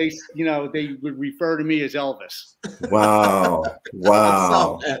 They, you know, they would refer to me as Elvis. Wow.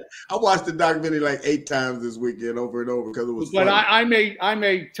 Wow. I watched the documentary like 8 times this weekend over and over because it was But funny. I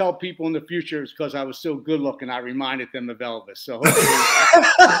may tell people in the future it's because I was so good looking I reminded them of Elvis. So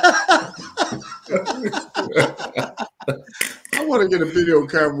I want to get a video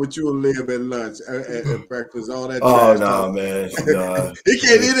camera with you and Liam at lunch, at breakfast, all that. Oh no, man! No.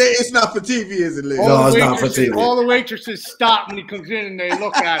 It's not for TV, is it, Liam? No, it's not for TV. All the waitresses stop when he comes in and they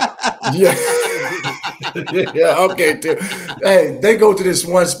look at him. Yeah, yeah. Okay, too. Hey, they go to this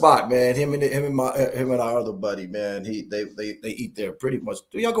one spot, man. Him and our other buddy, man. They eat there pretty much.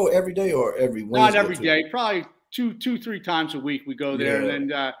 Do y'all go every day or every Wednesday? Not every day. Probably two, 3 times a week we go there,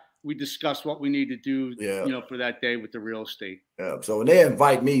 and then we discuss what we need to do, you know, for that day with the real estate. Yeah. So when they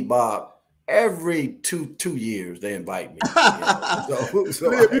invite me, Bob, every two years they invite me. So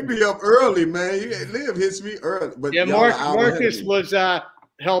Liv, you be up early, man. Liv hits me early. But yeah, Marcus was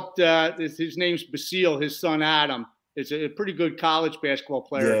helped. His name's Basile. His son Adam is a pretty good college basketball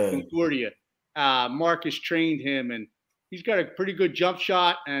player at Concordia. Marcus trained him, and he's got a pretty good jump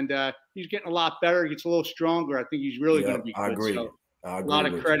shot, and he's getting a lot better. He gets a little stronger. I think he's really going to be good. I agree. So, a lot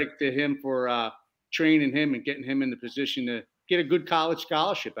of credit to him for training him and getting him in the position to get a good college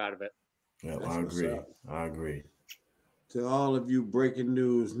scholarship out of it. Yeah, I agree. I agree. To all of you, breaking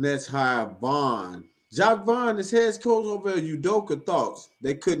news: Nets hire Vaughn. Jacques Vaughn is head coach over at Udoka. Thoughts?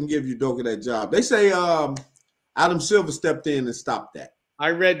 They couldn't give Udoka that job. They say Adam Silver stepped in and stopped that. I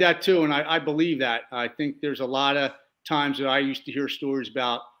read that too, and I believe that. I think there's a lot of times that I used to hear stories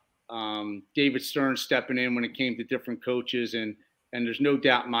about David Stern stepping in when it came to different coaches, and there's no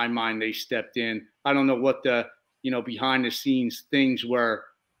doubt in my mind they stepped in. I don't know what the, you know, behind the scenes things were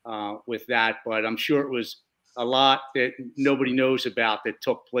with that, but I'm sure it was a lot that nobody knows about that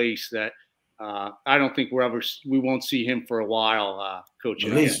took place that I don't think we won't see him for a while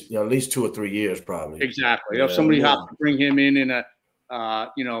coaching. At least 2 or 3 years probably. Exactly. If somebody has to bring him in a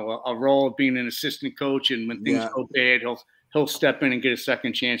you know, a role of being an assistant coach, and when things go bad, he'll step in and get a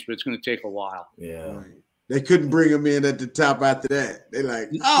second chance, but it's going to take a while. Yeah. Right. They couldn't bring him in at the top after that. They're like,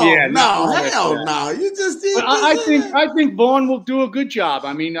 hell no. You just did. I think Vaughn will do a good job.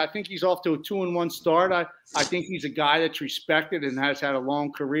 I mean, I think he's off to a 2-1 start. I think he's a guy that's respected and has had a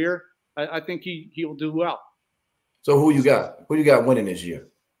long career. I think he'll do well. So who you got? Who you got winning this year?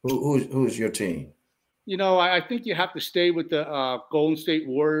 Who's your team? You know, I think you have to stay with the Golden State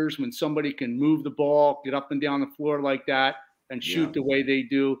Warriors when somebody can move the ball, get up and down the floor like that, and shoot the way they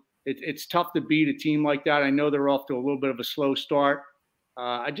do. It's tough to beat a team like that. I know they're off to a little bit of a slow start.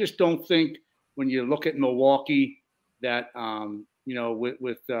 I just don't think when you look at Milwaukee that, you know,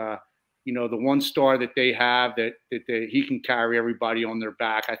 with you know, the one star that they have that he can carry everybody on their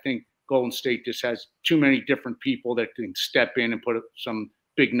back. I think Golden State just has too many different people that can step in and put some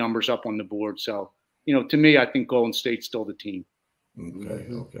big numbers up on the board. So to me, I think Golden State's still the team. Okay,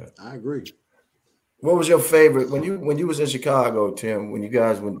 okay. I agree. What was your favorite when you was in Chicago, Tim? When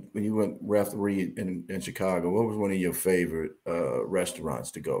you went referee in Chicago, what was one of your favorite restaurants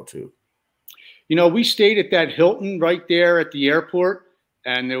to go to? We stayed at that Hilton right there at the airport,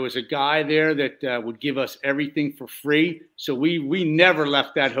 and there was a guy there that would give us everything for free. So we never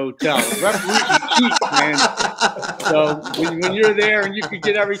left that hotel. Referees are cheap, man. So when you're there and you could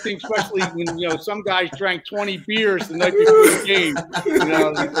get everything, especially when some guys drank 20 beers the night before the game,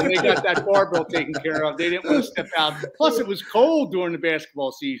 and they got that bar bill taken care of. They didn't want to step out. Plus, it was cold during the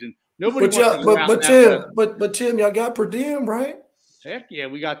basketball season. Nobody. But Tim, y'all got per diem, right? Heck yeah,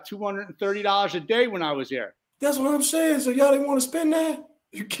 we got $230 a day when I was there. That's what I'm saying. So y'all didn't want to spend that?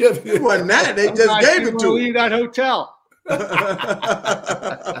 You kidding me? It wasn't that. They just gave it to leave that hotel. The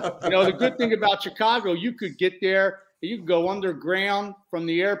good thing about Chicago, you could get there, you could go underground from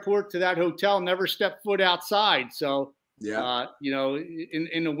the airport to that hotel, never step foot outside. So, in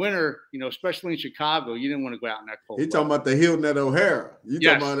the winter, especially in Chicago, you didn't want to go out in that cold. He's talking about the Hilton at O'Hara.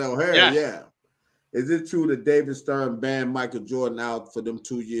 Talking about O'Hara, yeah. Is it true that David Stern banned Michael Jordan out for them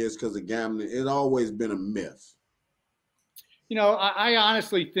 2 years because of gambling? It's always been a myth. I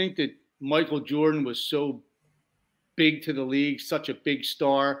honestly think that Michael Jordan was so big to the league, such a big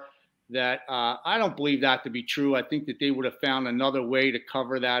star, that I don't believe that to be true. I think that they would have found another way to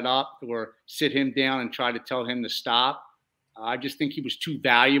cover that up or sit him down and try to tell him to stop. I just think he was too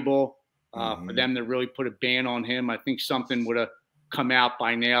valuable for them to really put a ban on him. I think something would have come out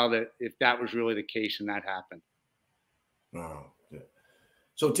by now that if that was really the case and that happened. Oh, yeah.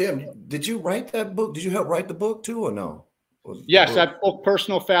 So Tim, did you write that book? Did you help write the book too, or no? Yes, that book,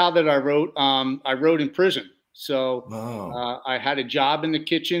 Personal Foul, that I wrote in prison. So I had a job in the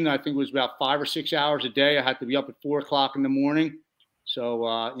kitchen. I think it was about 5 or 6 hours a day. I had to be up at 4 o'clock in the morning. So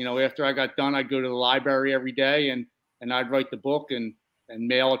after I got done, I'd go to the library every day and I'd write the book and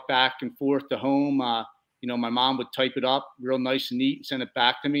mail it back and forth to home. My mom would type it up real nice and neat and send it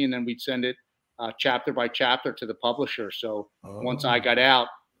back to me, and then we'd send it chapter by chapter to the publisher. So once I got out,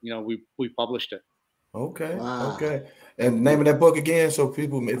 we published it. Okay. Wow. Okay. And name of that book again, so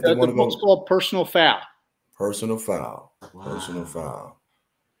people, if they want to go. It's called Personal Foul. Personal Foul. Wow. Personal Foul.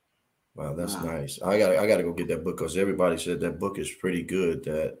 Wow, that's nice. I gotta go get that book because everybody said that book is pretty good.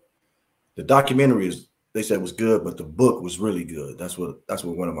 That the documentary they said was good, but the book was really good. That's what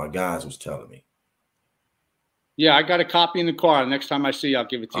one of my guys was telling me. Yeah, I got a copy in the car. Next time I see you, I'll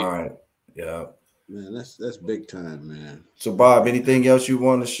give it to you. All right. Yeah. Man, that's big time, man. So, Bob, anything else you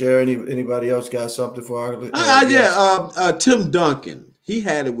want to share? Anybody else got something for our Tim Duncan. He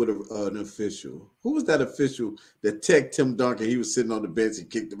had it with an official. Who was that official that teched Tim Duncan? He was sitting on the bench and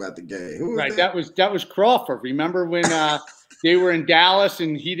kicked him out the game. Who was that? That was Crawford. Remember when they were in Dallas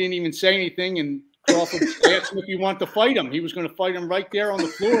and he didn't even say anything, and Crawford asked him if he wanted to fight him. He was going to fight him right there on the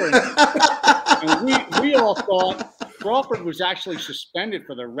floor. And we all thought Crawford was actually suspended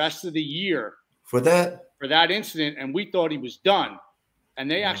for the rest of the year for that incident, and we thought he was done. And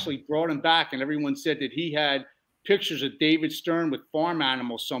they actually brought him back, and everyone said that he had pictures of David Stern with farm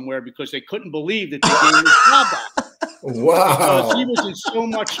animals somewhere because they couldn't believe that they gave him his job back. Wow. Because he was in so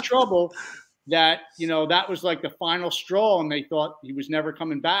much trouble that, that was like the final straw, and they thought he was never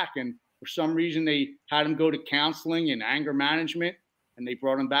coming back. And for some reason, they had him go to counseling and anger management, and they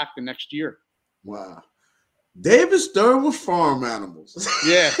brought him back the next year. Wow. David Stern with farm animals.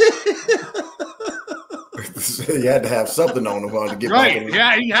 Yeah. He had to have something on him to get right. back in.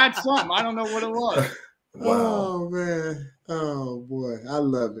 Yeah, he had something. I don't know what it was. Wow. Oh man. Oh boy. I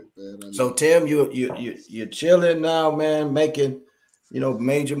love it, man. So Tim, you're chilling now, man, making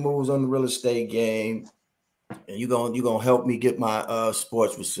major moves on the real estate game. And you're gonna help me get my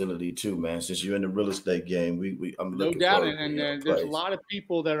sports facility too, man. Since you're in the real estate game, I'm looking. No doubt, and there's a lot of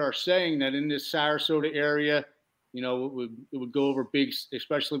people that are saying that in this Sarasota area, it would go over big,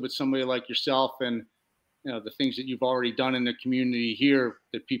 especially with somebody like yourself, and the things that you've already done in the community here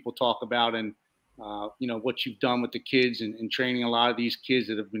that people talk about, and what you've done with the kids and training a lot of these kids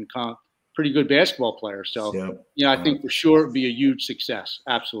that have become pretty good basketball players. So I think for sure it'd be a huge success.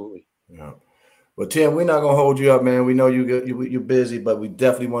 Absolutely. Yeah. Well, Tim, we're not gonna hold you up, man. We know you're busy, but we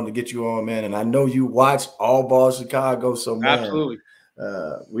definitely wanted to get you on, man. And I know you watch All Ball Chicago, so man, absolutely,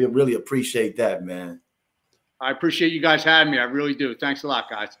 we really appreciate that, man. I appreciate you guys having me. I really do. Thanks a lot,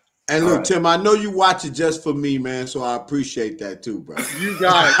 guys. And look, Tim, I know you watch it just for me, man. So I appreciate that too, bro. You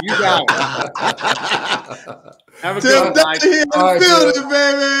got it. You got it. Have a Tim, good one, guys. Here in the building,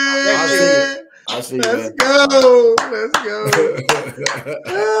 baby. I see you. Let's go. Let's go.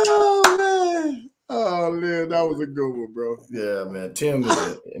 Oh man. Oh man, that was a good one, bro. Yeah, man. Tim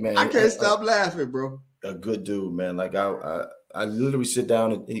is man. I can't stop laughing, bro. A good dude, man. Like I literally sit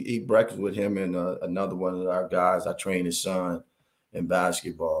down and eat breakfast with him and another one of our guys. I train his son in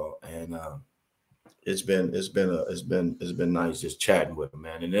basketball, and it's been nice just chatting with him,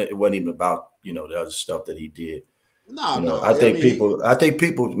 man. And it wasn't even about the other stuff that he did. No. I think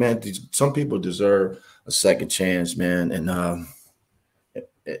people, man. Some people deserve a second chance, man, and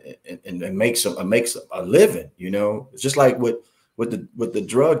makes a living. It's just like with the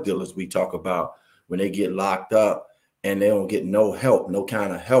drug dealers we talk about when they get locked up and they don't get no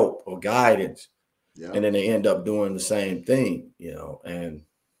kind of help or guidance, and then they end up doing the same thing, and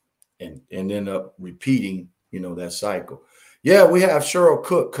end up repeating, that cycle. Yeah, we have Cheryl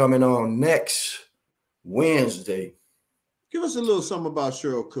Cook coming on next Wednesday. Give us a little something about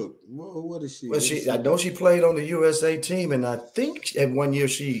Cheryl Cook. What is she? Well, I know she played on the USA team, and I think at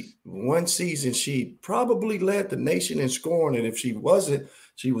one season she probably led the nation in scoring. And if she wasn't,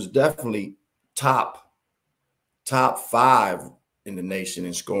 she was definitely top 5 in the nation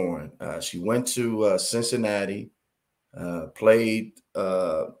in scoring. She went to Cincinnati, played.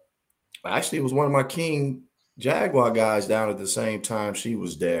 Actually, it was one of my King Jaguar guys down at the same time she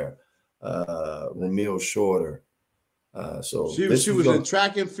was there, Ramil Shorter. So she was in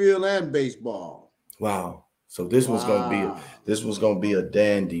track and field and baseball. Wow. So this was gonna be a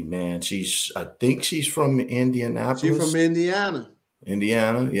dandy, man. I think she's from Indianapolis. She's from Indiana.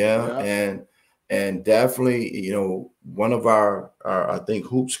 Yeah. And definitely, one of our I think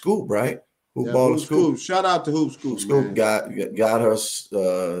Hoop Scoop, right? Hoop Scoop. Shout out to Hoop Scoop. Scoop got her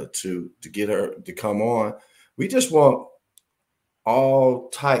to get her to come on. We just want all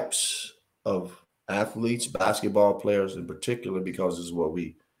types of athletes, basketball players in particular, because this is what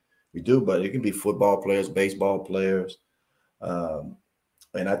we do, but it can be football players, baseball players. And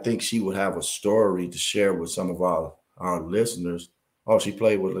I think she would have a story to share with some of our listeners. Oh, she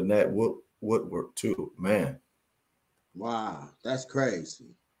played with Lynette Woodward too, man. Wow, that's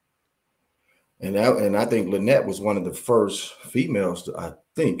crazy. And I think Lynette was one of the first females I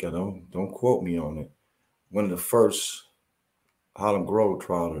don't quote me on it, one of the first Harlem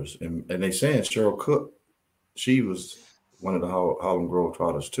Globetrotters, and they saying Cheryl Cook, she was one of the Harlem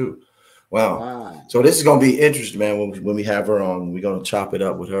Globetrotters too. Wow. So this is gonna be interesting, man. When we have her on, we're gonna chop it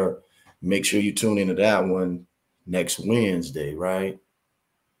up with her. Make sure you tune into that one next Wednesday, right?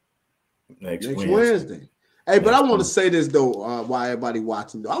 Next Wednesday. Hey, but I want to say this though, while everybody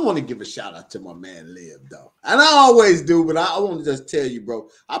watching though, I want to give a shout out to my man Liv though, and I always do, but I want to just tell you, bro.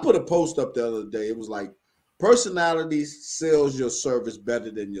 I put a post up the other day. It was like, personality sells your service better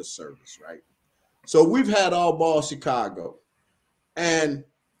than your service, right? So we've had All Ball Chicago, and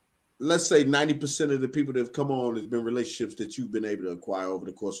let's say 90% of the people that have come on has been relationships that you've been able to acquire over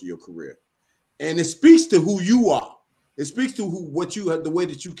the course of your career. And it speaks to who you are. It speaks to what you have, the way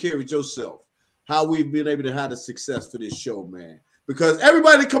that you carried yourself, how we've been able to have the success for this show, man. Because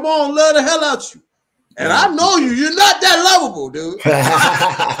everybody come on, love the hell out you. And I know you're not that lovable, dude.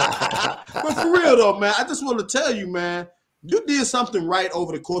 But for real though, man, I just want to tell you, man, you did something right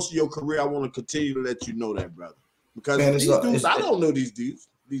over the course of your career. I want to continue to let you know that, brother. Because these dudes, I don't know these dudes.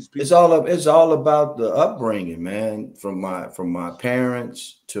 These people. It's all about the upbringing, man. From my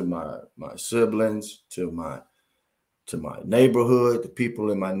parents to my siblings to my neighborhood, the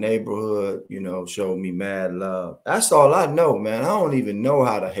people in my neighborhood, showed me mad love. That's all I know, man. I don't even know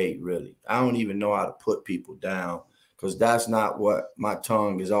how to hate, really. I don't even know how to put people down, because that's not what my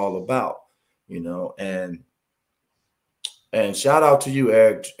tongue is all about, And shout out to you,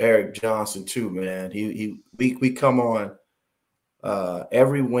 Eric Johnson, too, man. We come on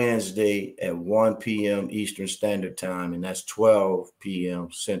every Wednesday at 1 p.m. Eastern Standard Time, and that's 12 p.m.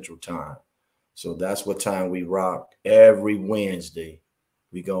 Central Time. So that's what time we rock every Wednesday.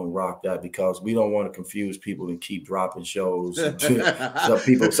 We gonna rock that because we don't want to confuse people and keep dropping shows. some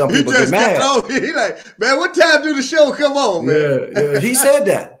people get mad. He like, man, what time do the show come on, man? Yeah. He said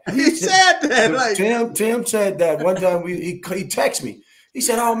that. He said that. Like Tim said that one time. He texted me. He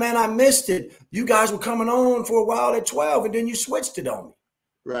said, "Oh man, I missed it. You guys were coming on for a while at 12, and then you switched it on me."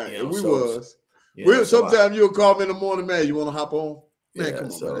 Right, and sometimes you'll call me in the morning, man. You want to hop on? Man,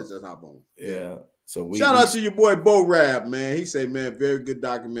 come on, man. Let's just hop on. Yeah. So shout out to your boy Bo Rab, man. He said, man, very good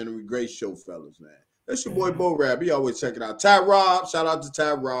documentary, great show, fellas, man. That's your boy Bo Rab. He always check it out. Ty Rob, shout out to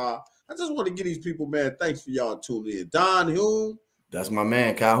Ty Rob. I just want to get these people, man. Thanks for y'all tuning in. Don Hume. That's my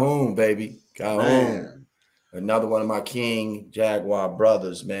man, Calhoun, baby. Calhoun. Another one of my King Jaguar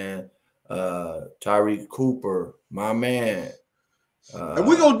brothers, man. Tyreek Cooper, my man. And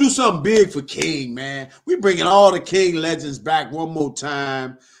we're going to do something big for King, man. We're bringing all the King legends back one more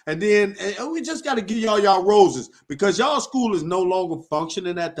time. And then we just got to give y'all roses because y'all school is no longer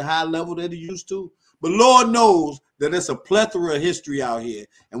functioning at the high level that it used to. But Lord knows that there's a plethora of history out here,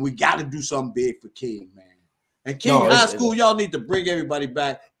 and we got to do something big for King, man. And King High School, y'all need to bring everybody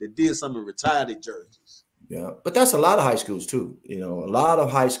back that did some and retire their jerseys. Yeah, but that's a lot of high schools too. You know, a lot of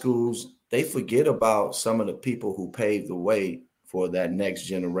high schools, they forget about some of the people who paved the way for that next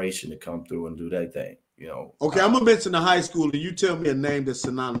generation to come through and do their thing. You know. Okay, I'm gonna mention the high school, and you tell me a name that's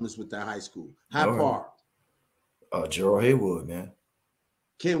synonymous with that high school. Hyde Park. Gerald Haywood, man.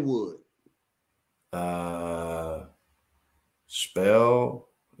 Kenwood.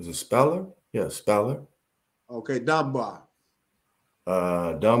 Is it Speller? Yeah, Speller. Okay, Dunbar.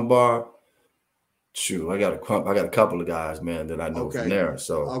 Dunbar. Shoot, I got a couple of guys, man, that I know from there.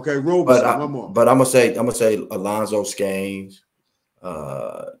 So okay, Robeson, one more. But I'm gonna say Alonzo Skanes,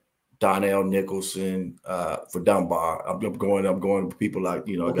 Donnell Nicholson, for Dunbar. I'm going with people like,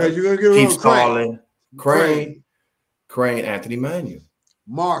 you know, okay, you're gonna give Keith Carlin, Crane, Anthony Manuel,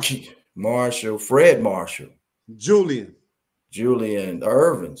 Marshall, Fred Marshall, Julian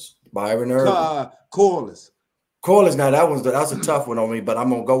Irvins, Byron Irvin, Corliss. Now that's a tough one on me, but I'm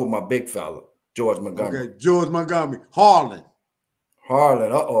gonna go with my big fella, George Montgomery. Okay, George Montgomery. Harlan.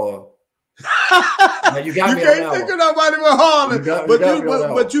 Uh-oh. Now you got me. You can't think of nobody but Harlan. But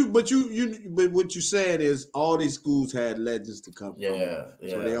what you saying is all these schools had legends to come from. Yeah.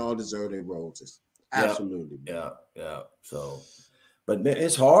 So they all deserve their roses. Absolutely. Yeah. So, but man,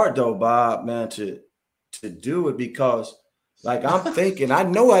 it's hard though, Bob, man, to do it because, like, I'm thinking, I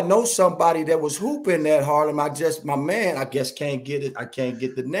know somebody that was hooping at Harlem. I guess can't get it. I can't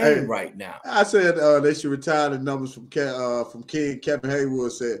get the name right now. I said they should retire the numbers from King. Kevin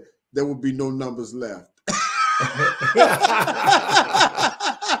Haywood said there would be no numbers left.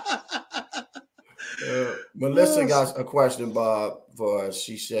 Melissa got a question, Bob, for us.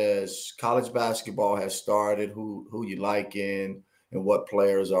 She says college basketball has started. Who you liking and what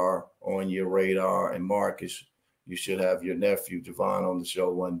players are on your radar? And Marcus, you should have your nephew Javon on the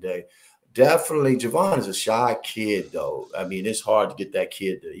show one day. Definitely, Javon is a shy kid, though. I mean, it's hard to get that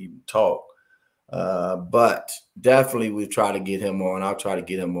kid to even talk. But definitely, we'll try to get him on. I'll try to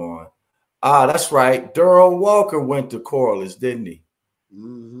get him on. That's right. Daryl Walker went to Corliss, didn't he?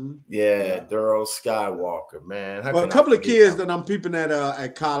 Mm-hmm. Yeah, Daryl Skywalker, man. Well, a couple of kids that I'm peeping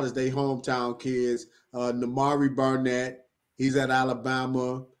at college, they hometown kids. Namari Burnett, he's at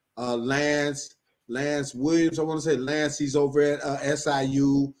Alabama. Lance Williams, I want to say Lance, he's over at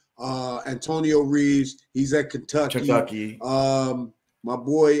SIU. Antonio Reeves, he's at Kentucky. My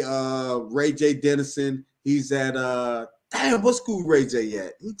boy Ray J. Dennison, he's at what school Ray J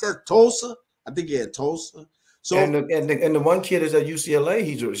at? He's at Tulsa. I think he at Tulsa. So and the one kid is at UCLA.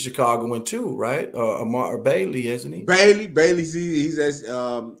 He's a Chicagoan too, right? Amar Bailey, isn't he? Bailey's he's at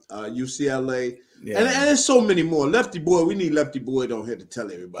UCLA. Yeah. And there's so many more. Lefty Boy, we need Lefty Boy on here to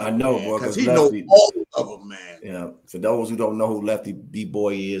tell everybody. I know, boy, because he knows all of them, man. Yeah. For those who don't know who Lefty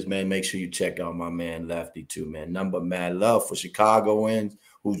B-Boy is, man, make sure you check out my man Lefty too, man. Number mad love for Chicagoans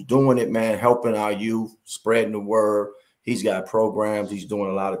who's doing it, man, helping our youth, spreading the word. He's got programs. He's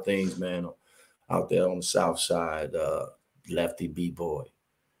doing a lot of things, man, out there on the South Side. Lefty B-Boy.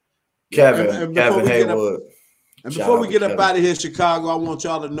 Kevin Haywood. And before we get up out of here, Chicago, I want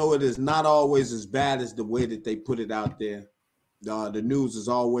y'all to know it is not always as bad as the way that they put it out there. The news is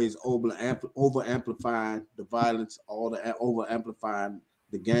always over-amplifying the violence, over-amplifying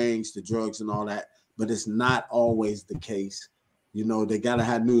the gangs, the drugs, and all that. But it's not always the case. You know, they got to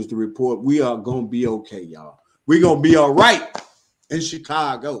have news to report. We are going to be okay, y'all. We're going to be all right in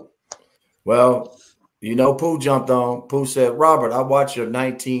Chicago. Well, you know, Pooh jumped on. Pooh said, Robert, I watched your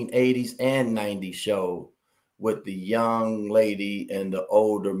 1980s and 90s show with the young lady and the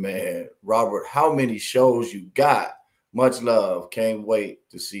older man. Robert, how many shows you got? Much love. Can't wait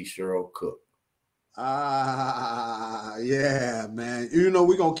to see Cheryl cook. Yeah, man. You know,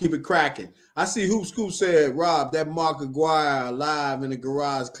 we're going to keep it cracking. I see Hoop Scoop said, Rob, that Mark Aguirre live in the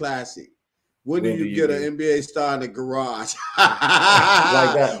Garage Classic. When do you get an NBA star in the garage?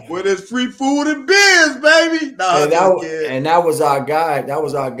 Like that. Where there's free food and beers, baby. And that was our guy. That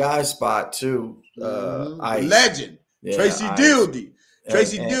was our guy spot, too. Legend. Yeah, Tracy Dildy.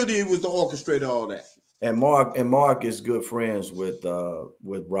 Tracy Dildy was the orchestrator of all that. And Mark is good friends with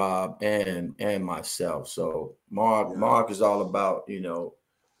Rob and myself. So Mark is all about, you know,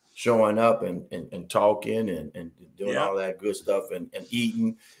 showing up and talking and doing all that good stuff and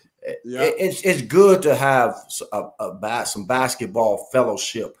eating. Yeah. It's good to have some basketball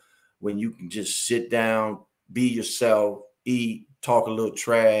fellowship when you can just sit down, be yourself, eat, talk a little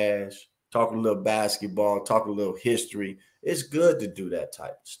trash, talk a little basketball, talk a little history. It's good to do that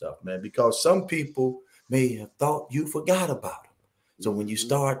type of stuff, man, because some people may have thought you forgot about them. So when you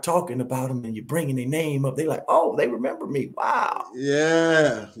start talking about them and you're bringing their name up, they're like, oh, they remember me. Wow.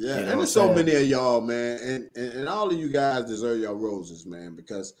 Yeah. You know And there's so many of y'all, man. And all of you guys deserve your roses, man,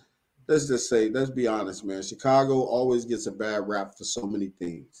 because let's be honest, man. Chicago always gets a bad rap for so many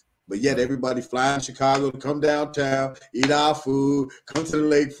things. But yet everybody flying to Chicago to come downtown, eat our food, come to the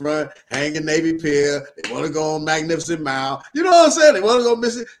lakefront, hang in Navy Pier. They want to go on Magnificent Mile. You know what I'm saying? They want to go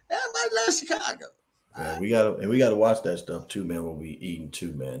miss it. Everybody loves Chicago. Yeah, we gotta watch that stuff too, man. When we eating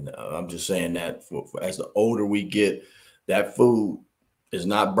too, man. I'm just saying that for as the older we get, that food is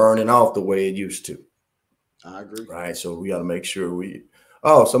not burning off the way it used to. I agree. Right, so we got to make sure we.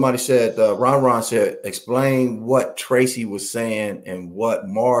 Oh, somebody said Ron said explain what Tracy was saying and what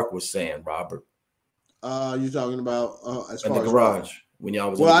Mark was saying. Robert, you talking about as far in the as garage when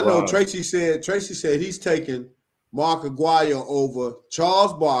y'all was. Well, in the I know garage. Tracy said he's taking Mark Aguirre over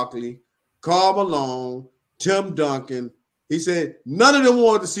Charles Barkley, Karl Malone, Tim Duncan. He said none of them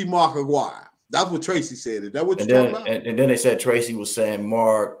wanted to see Mark Aguirre. That's what Tracy said. Is that what you're talking about? And then they said Tracy was saying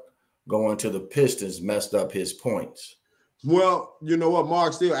Mark going to the Pistons messed up his points. Well, you know what?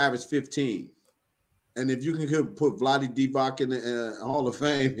 Mark still averaged 15. And if you can put Vlade Divac in the Hall of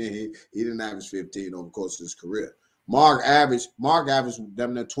Fame, he didn't average 15 over the course of his career. Mark averaged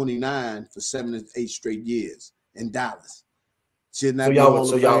damn near 29 for 7 and 8 straight years in Dallas. So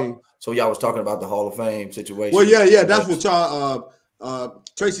y'all was talking about the Hall of Fame situation. Well, yeah. That's what y'all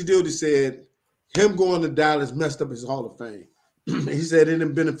Tracy Dildy said. Him going to Dallas messed up his Hall of Fame. He said it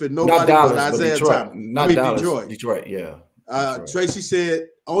didn't benefit nobody not Dallas, but Isaiah Thomas. Dallas, Detroit, yeah. Tracy said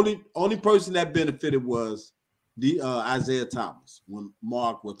only person that benefited was the Isaiah Thomas when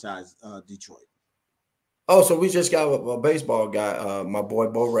Mark was to Detroit. Oh, so we just got a baseball guy, my boy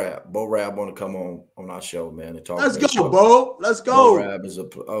Bo Rab. Bo Rab want to come on our show, man, and talk. Let's go, Bo. Let's go. Bo Rab is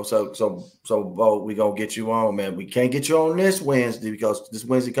so Bo, we gonna get you on, man. We can't get you on this Wednesday because this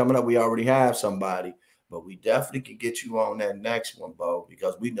Wednesday coming up, we already have somebody, but we definitely can get you on that next one, Bo,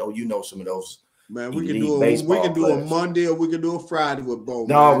 because we know you know some of those. Man, we can do a Monday or we can do a Friday with Bo.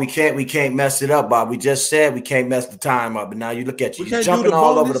 No, man. we can't mess it up, Bob. We just said we can't mess the time up, and now you look at you. You're jumping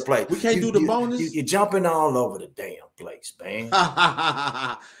all over the place. We can't do the bonus. You're jumping all over the damn place, man.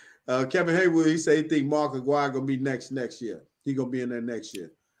 Kevin Haywood, he said he think Mark Aguirre gonna be next year. He gonna be in there next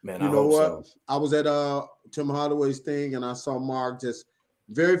year. Man, you know what? So. I was at Tim Hardaway's thing, and I saw Mark. Just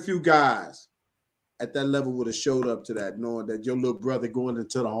very few guys at that level would have showed up to that, knowing that your little brother going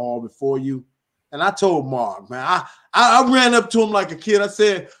into the hall before you. And I told Mark, man, I ran up to him like a kid. I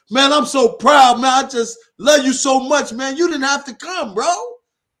said, man, I'm so proud, man. I just love you so much, man. You didn't have to come, bro.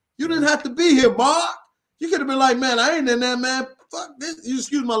 You didn't have to be here, Mark. You could have been like, man, I ain't in there, man. Fuck this. You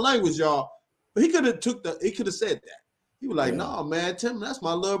excuse my language, y'all. But he could have said that. He was like, no, man, Tim, that's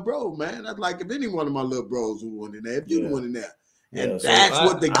my little bro, man. That's like if any one of my little bros who went in there, if you went in there. And that's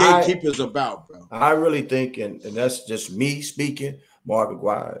what the gatekeeper's about, bro. I really think, and that's just me speaking, Mark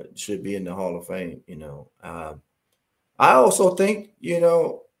Aguirre should be in the Hall of Fame, you know. I also think, you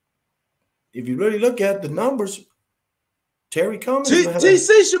know, if you really look at the numbers, Terry Cummings.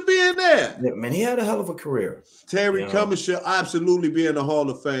 TC should be in there. Yeah, man, he had a hell of a career. Terry Cummings should absolutely be in the Hall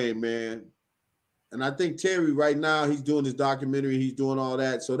of Fame, man. And I think Terry right now, he's doing his documentary. He's doing all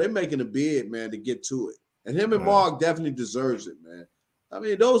that. So they're making a bid, man, to get to it. And him and Mark definitely deserves it, man. I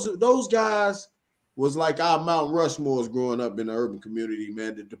mean, those guys was like our Mount Rushmores growing up in the urban community,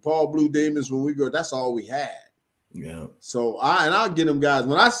 man. The DePaul Blue Demons, when we grew up, that's all we had. Yeah. So I'll get them guys.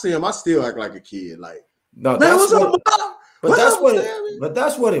 When I see them, I still act like a kid. Like, no, man, that's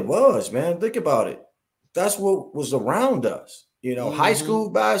what it was, man. Think about it. That's what was around us. You know, high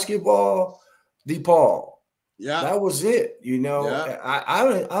school basketball, DePaul. Yeah, that was it. You know, I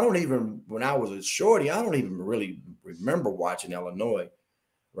don't even, when I was a shorty, I don't even really remember watching Illinois,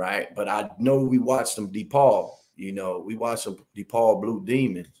 right? But I know we watched some DePaul. You know, we watched some DePaul Blue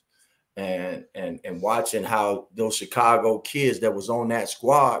Demons, and watching how those Chicago kids that was on that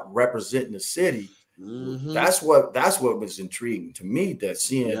squad representing the city. That's what was intriguing to me. That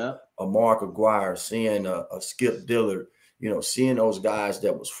seeing a Mark Aguirre, seeing a Skip Dillard, you know, seeing those guys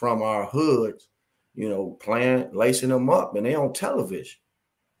that was from our hoods, you know, lacing them up, and they on television.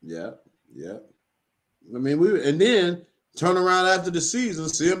 Yeah. I mean, and then turn around after the season,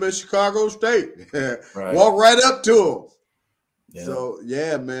 see them at Chicago State, walk right up to them. Yeah. So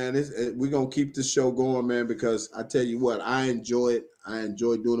yeah, man, we're gonna keep this show going, man, because I tell you what, I enjoy it. I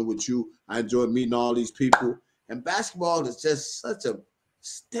enjoy doing it with you. I enjoy meeting all these people, and basketball is just such a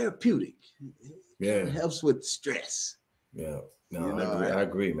therapeutic. Yeah, it helps with stress. Yeah. No, You know, I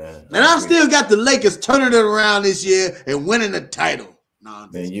agree, man. And I still got the Lakers turning it around this year and winning the title. No,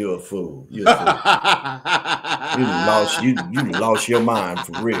 man, you're a fool. You're a fool. you lost your mind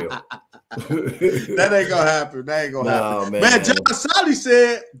for real. That ain't gonna happen. That ain't gonna happen. Man,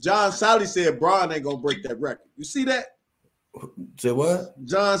 John Sally said Bron ain't gonna break that record. You see that? Say what?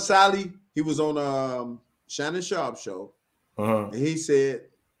 John Sally, he was on Shannon Sharp show, and he said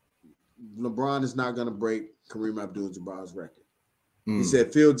LeBron is not gonna break Kareem Abdul-Jabbar's record. He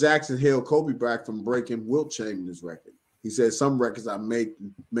said Phil Jackson held Kobe back from breaking Wilt Chamberlain's record. He said some records are made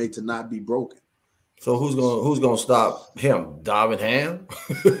to not be broken. So who's gonna stop him? Darvin Ham?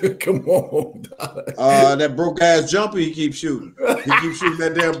 Come on. That broke ass jumper he keeps shooting. He keeps shooting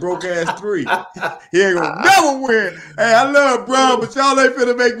that damn broke ass three. He ain't gonna never win. Hey, I love Bron, but y'all ain't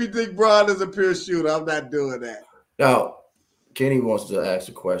finna make me think Bron is a pure shooter. I'm not doing that. Now, Kenny wants to ask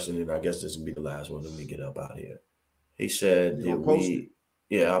a question, and I guess this will be the last one. Let me get up out of here. He said,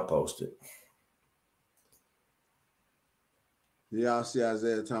 yeah, I'll post it. Y'all see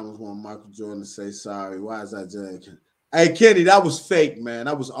Isaiah Thomas want Michael Jordan to say sorry. Why is Isaiah? Hey, Kenny, that was fake, man.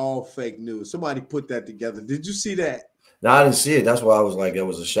 That was all fake news. Somebody put that together. Did you see that? No, I didn't see it. That's why I was like, it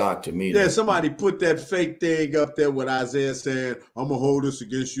was a shock to me. Yeah, somebody put that fake thing up there with Isaiah saying, I'm going to hold this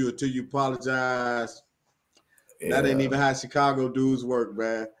against you until you apologize. Yeah. That ain't even how Chicago dudes work,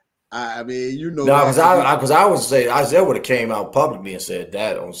 man. I mean, you know. No, because I would say Isaiah would have came out publicly and said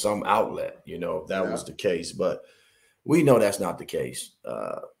that on some outlet, you know, if that was the case. But we know that's not the case.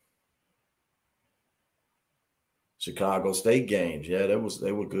 Chicago State games, yeah, they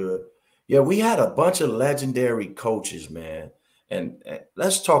were good. Yeah, we had a bunch of legendary coaches, man. And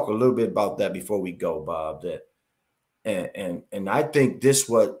let's talk a little bit about that before we go, Bob. And I think this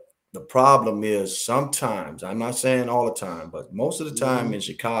what the problem is sometimes. I'm not saying all the time, but most of the time in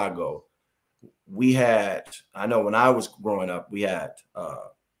Chicago, we had, I know when I was growing up, we had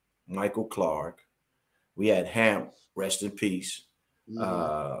Michael Clark. We had Hamp, rest in peace.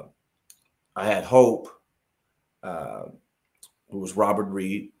 I had Hope, who was Robert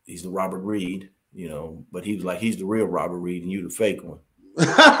Reed. He's the Robert Reed, you know, but he was like, he's the real Robert Reed and you the fake one. No,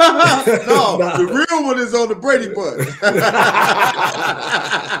 the real one is on the Brady Bunch.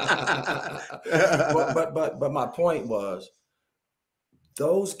 but my point was,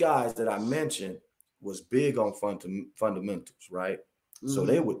 those guys that I mentioned was big on fundamentals, right? So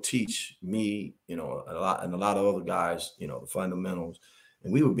they would teach me, you know, a lot of other guys, you know, the fundamentals,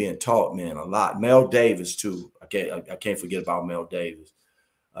 and we were being taught, man, a lot. Mel Davis too. I can't forget about Mel Davis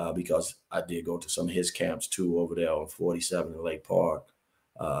because I did go to some of his camps too over there on 47 in Lake Park.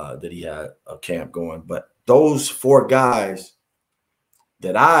 That he had a camp going. But those four guys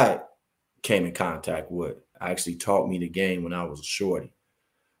that I came in contact with actually taught me the game when I was a shorty.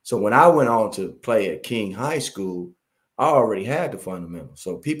 So when I went on to play at King High School, I already had the fundamentals.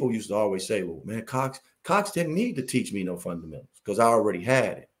 So people used to always say, well, man, Cox didn't need to teach me no fundamentals because I already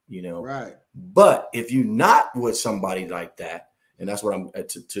had it, you know. Right. But if you're not with somebody like that, and that's what I'm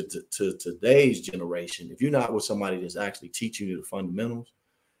to today's generation, if you're not with somebody that's actually teaching you the fundamentals,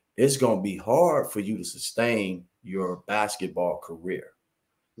 it's going to be hard for you to sustain your basketball career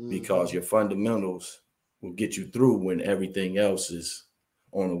because your fundamentals will get you through when everything else is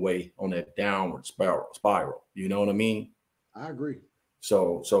on the way on that downward spiral. You know what I mean? I agree.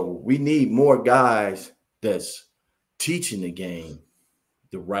 So we need more guys that's teaching the game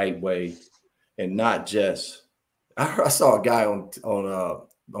the right way and not just. I saw a guy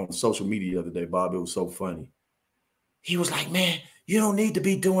on social media the other day, Bob. It was so funny. He was like, man, you don't need to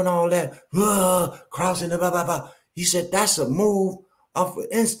be doing all that, crossing the blah, blah, blah. He said, that's a move off of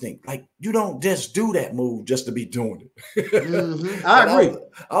instinct. Like, you don't just do that move just to be doing it. I agree.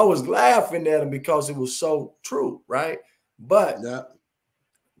 I was laughing at him because it was so true, right? But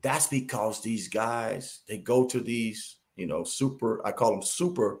that's because these guys, they go to these, you know, I call them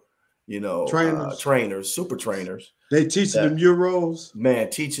super, you know, trainers, super trainers. They teaching them Euros. Man,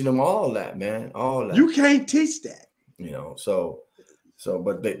 teaching them all that, man, all that. You can't teach that. You know,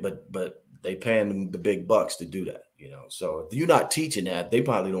 but they paying them the big bucks to do that, you know. So if you're not teaching that, they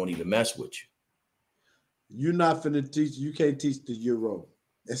probably don't even mess with you. You're not finna teach. You can't teach the Euro.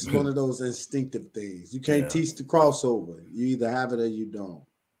 It's one of those instinctive things. You can't teach the crossover. You either have it or you don't.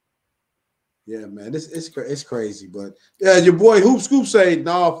 Yeah, man, it's crazy. But yeah, your boy Hoop Scoop say,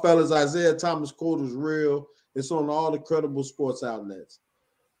 "Nah, fellas, Isaiah Thomas quote is real. It's on all the credible sports outlets."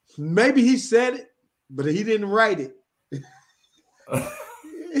 Maybe he said it, but he didn't write it.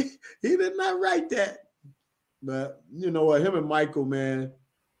 He did not write that. But you know what? Him and Michael, man,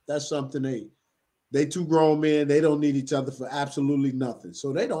 that's something they two grown men. They don't need each other for absolutely nothing.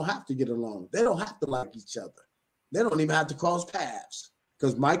 So they don't have to get along. They don't have to like each other. They don't even have to cross paths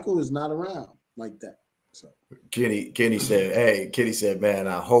because Michael is not around like that. So Kenny said, man,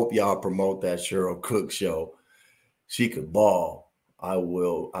 I hope y'all promote that Cheryl Cook show. She could ball. I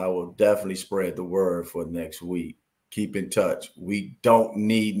will definitely spread the word for next week. Keep in touch. We don't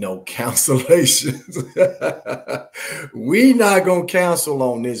need no cancellations. We not gonna cancel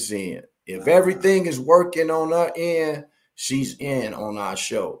on this end. If everything is working on our end, she's in on our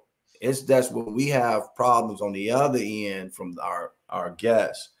show. That's when we have problems on the other end from our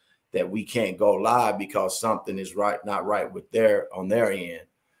guests that we can't go live because something is not right with on their end.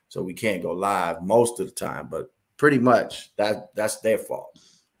 So we can't go live most of the time, but pretty much that's their fault.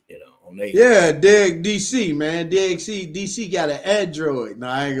 Yeah, Dig DC, man. DC got an Android. No,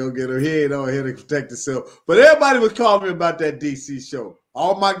 I ain't gonna get her head on here to protect herself. But everybody was calling me about that DC show.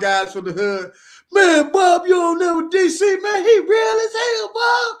 All my guys from the hood. Man, Bob, you don't know DC, man. He real as hell,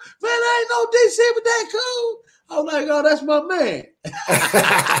 Bob. Man, I ain't no DC, but that cool. I was like, oh, that's my man.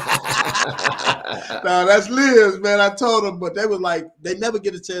 No, that's Liz, man. I told them, but they was like, they never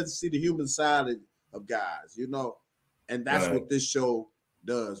get a chance to see the human side of guys, And that's what this show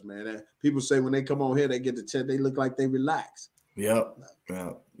does, man. And people say when they come on here, they get the chance, they look like they relax. Yep.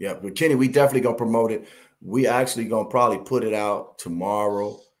 But Kenny, we definitely gonna promote it. We actually gonna probably put it out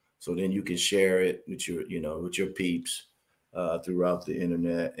tomorrow, so then you can share it with your peeps throughout the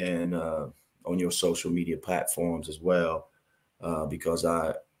internet and on your social media platforms as well. Because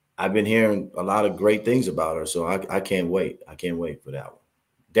I've been hearing a lot of great things about her, so I can't wait. I can't wait for that one.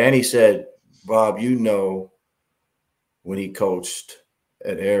 Danny said, Bob, when he coached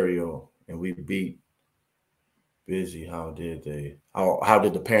at Ariel and we beat Busy, how did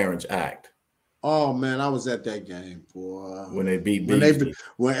the parents act? Oh man, I was at that game, boy. When they beat Beasley.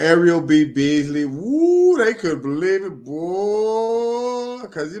 When Ariel beat Beasley, woo, they couldn't believe it, boy.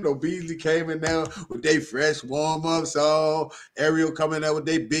 Because Beasley came in there with their fresh warm-ups on. Ariel coming there with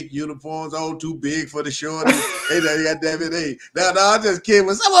their big uniforms on, too big for the shorty. No, I'm just kidding.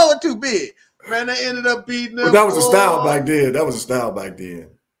 When someone was too big, man, they ended up beating them. But that was a style back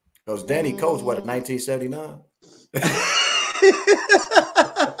then. Because Danny coached, in 1979?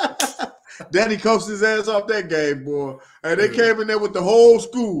 Danny coached his ass off that game, boy. And they came in there with the whole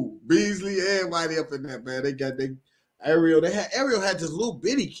school. Beasley and Whitey up in there, man. Ariel had this little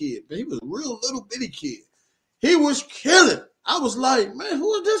bitty kid, man. He was a real little bitty kid. He was killing. I was like, man,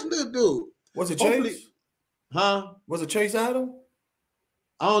 who is this little dude? Was it Chase? Huh? Was it Chase Adam?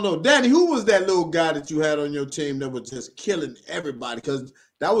 I don't know. Danny, who was that little guy that you had on your team that was just killing everybody? Because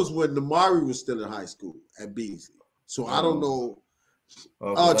that was when Namari was still in high school at Beasley. So I don't know.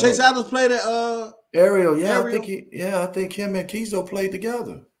 Chase Adams played at Ariel. Yeah, Ariel? I think him and Kizo played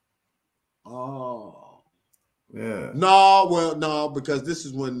together. Oh. Yeah. No, because this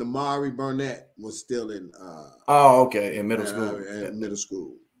is when Namari Burnett was still in in middle school. In middle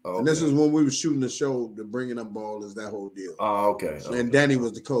school. Okay. And this is when we were shooting the show, the bringing up ballers, that whole deal. Okay. And Danny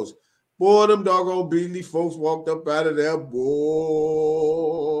was the coach. Boy, them doggone Beasley folks walked up out of there. Boy,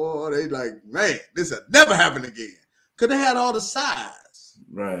 they like, man, this will never happen again. Because they had all the size.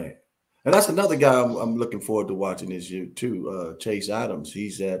 Right. And that's another guy I'm looking forward to watching this year, too. Chase Adams.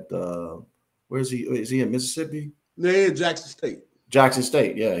 He's at, where is he? Is he in Mississippi? Yeah, Jackson State. Jackson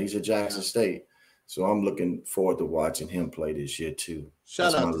State. Yeah, he's at Jackson State. So I'm looking forward to watching him play this year, too.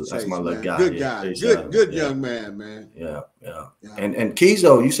 Shout out to Chase, that's my little guy. Good guy. Good young man, man. Yeah. And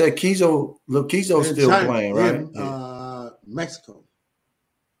Kizo, you said Kizo's still playing, right? Mexico.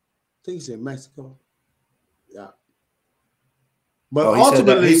 I think he's in Mexico. Yeah. But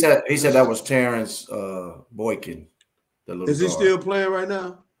ultimately, he said that was Terrence Boykin. Is he still playing right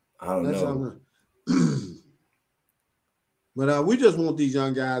now? I don't know. But we just want these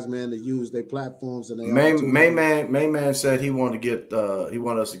young guys, man, to use their platforms and their main man said he wanted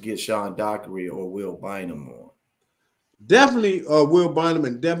us to get Sean Dockery or Will Bynum on. Definitely Will Bynum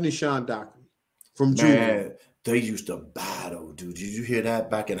and definitely Sean Dockery from Junior. They used to battle, dude. Did you hear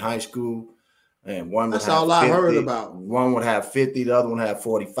that back in high school? And that's all I heard about. One would have 50, the other one had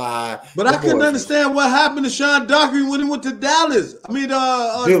 45. But I couldn't understand what happened to Sean Dockery when he went to Dallas. I mean,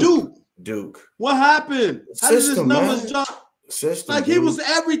 Duke. What happened? How did his numbers jump? System, like, dude. He was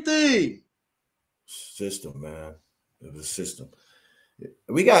everything. System, man. It was a system.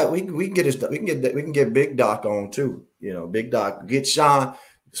 We can get Big Doc on too. Big Doc, get Sean.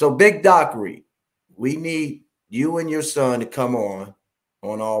 So Big Dockery, we need you and your son to come on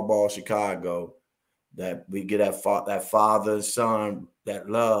All Ball Chicago. That we get that father and son, that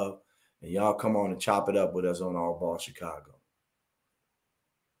love, and y'all come on and chop it up with us on All Ball Chicago.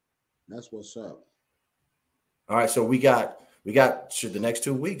 That's what's up. All right, so we got the next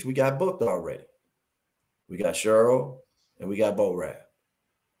 2 weeks we got booked already. We got Cheryl, and we got Bo Rap.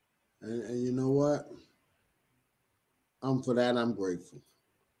 And you know what? For that, I'm grateful.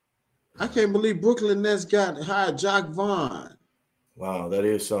 I can't believe Brooklyn Nets hired Jacques Vaughn. Wow, that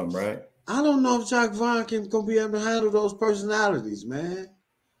is something, right? I don't know if Jacques Vaughn gonna be able to handle those personalities, man.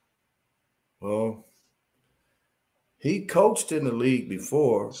 Well, he coached in the league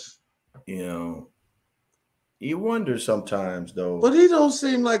before, you know. You wonder sometimes, though. But he don't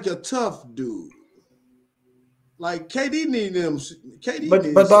seem like a tough dude. Like KD need them. KD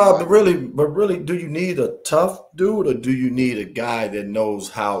But Bob, but really, do you need a tough dude, or do you need a guy that knows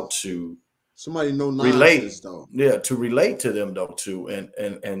how to somebody know relate? Though. Yeah, to relate to them though too,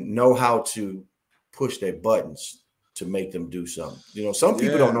 and know how to push their buttons to make them do something. You know, some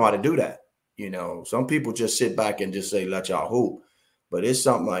people don't know how to do that. You know, some people just sit back and just say, "Let y'all hoop," but it's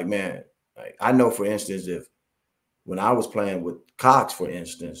something like, man, like, I know, for instance, if when I was playing with Cox, for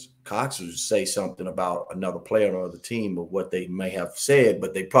instance, Cox would say something about another player on the team or what they may have said,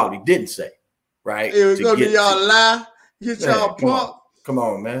 but they probably didn't say, right? Here we go to y'all lie, get y'all pumped. Come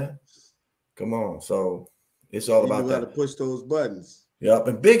on, man. Come on. So it's all about that. You got to push those buttons. Yep.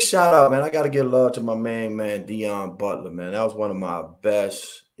 And big shout out, man. I got to give love to my main man, Dion Butler, man. That was one of my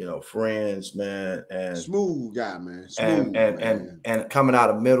best, friends, man. And smooth guy, man. And coming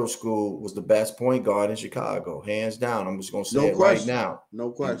out of middle school was the best point guard in Chicago, hands down. I'm just gonna say it right now. No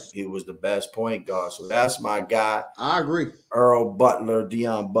question. He was the best point guard. So that's my guy. I agree. Earl Butler,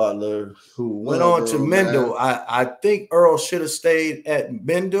 Dion Butler, who went on to Mendel. I think Earl should have stayed at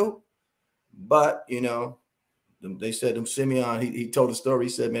Mendel, but they said him Simeon, he told the story. He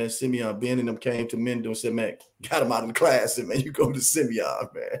said, man, Simeon, Ben and them came to Mendel and said, man, got him out of the class. And, man, you go to Simeon,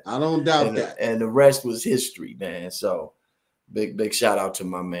 man. I don't doubt that. And the rest was history, man. So big shout out to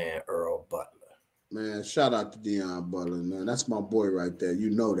my man, Earl Butler. Man, shout out to Dion Butler, man. That's my boy right there.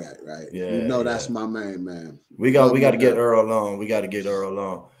 You know that, right? Yeah. That's my man. We got to get Earl on. We got to get Earl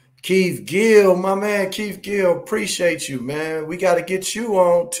on. Keith Gill, my man, Keith Gill, appreciate you, man. We got to get you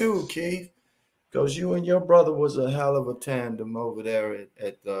on too, Keith. Because you and your brother was a hell of a tandem over there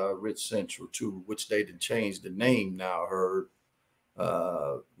at Rich Central, too, which they did change the name now, I heard,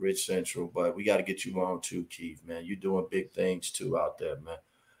 Rich Central. But we got to get you on, too, Keith, man. You're doing big things, too, out there, man.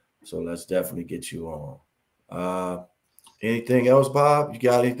 So let's definitely get you on. Anything else, Bob? You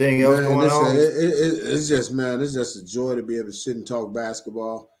got anything else going on? It's just a joy to be able to sit and talk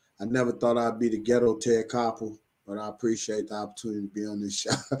basketball. I never thought I'd be the ghetto Ted Koppel. But I appreciate the opportunity to be on this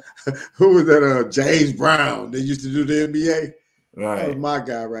show. Who was that? James Brown. They used to do the NBA. Right. That was my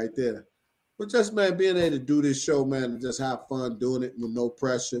guy right there. But just, man, being able to do this show, man, and just have fun doing it with no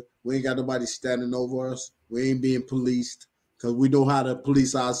pressure. We ain't got nobody standing over us. We ain't being policed because we know how to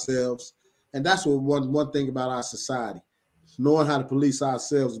police ourselves. And that's what one thing about our society. Knowing how to police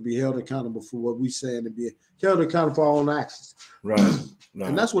ourselves and be held accountable for what we saying and be held accountable for our own actions. Right.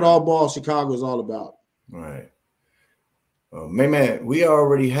 And that's what All Ball Chicago is all about. Right. Man, we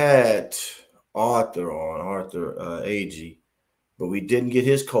already had Arthur Agee, but we didn't get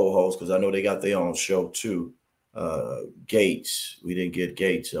his co-host because I know they got their own show too. Gates, we didn't get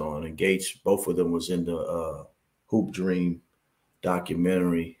Gates on, and Gates, both of them was in the Hoop Dream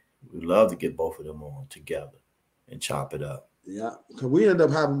documentary. We'd love to get both of them on together and chop it up. Yeah, because we ended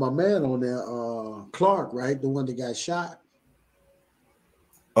up having my man on there, Clark, right? The one that got shot.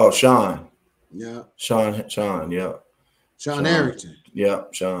 Oh, Sean. Yeah. Sean, yeah. Sean Harrington. Yeah,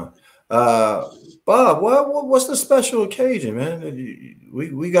 Sean. Bob, what's the special occasion, man?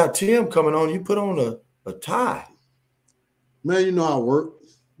 We got Tim coming on. You put on a tie. Man, I work.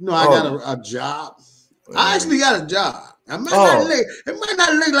 I got a job. I actually got a job. It might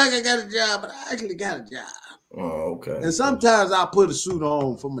not look like I got a job, but I actually got a job. Oh, okay. And sometimes I put a suit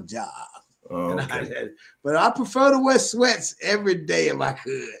on for my job. Oh, okay. But I prefer to wear sweats every day if I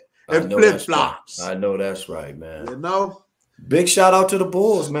could. And flip-flops. I know that's right, man. Big shout out to the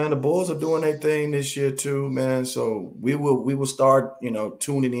Bulls, man. The Bulls are doing their thing this year too, man. So we will start,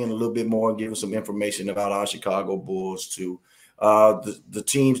 tuning in a little bit more and giving some information about our Chicago Bulls too. The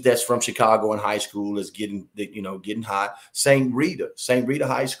teams that's from Chicago in high school is getting hot. St. Rita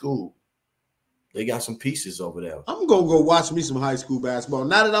High School. They got some pieces over there. I'm gonna go watch me some high school basketball.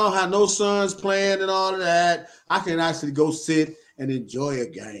 Now that I don't have no sons playing and all of that, I can actually go sit and enjoy a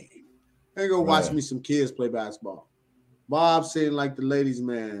game. And go watch me some kids play basketball. Bob saying like the ladies'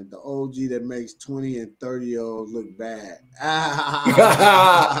 man, the OG that makes 20 and 30-year-olds look bad.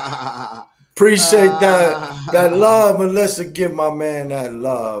 Appreciate that love, Melissa. Give my man that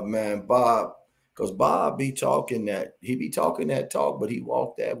love, man, Bob. Because Bob be talking that. He be talking that talk, but he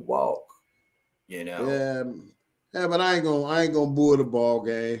walk that walk. Yeah, but I ain't gonna boo the ball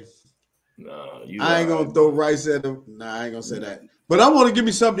game. No, I ain't gonna throw rice at them. Nah, I ain't gonna say that. But I want to give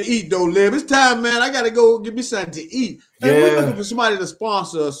me something to eat, though, Liv. It's time, man. I gotta go give me something to eat. And we're looking for somebody to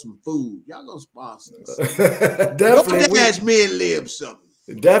sponsor us some food. Y'all gonna sponsor us? Definitely. Don't ask me and Liv something.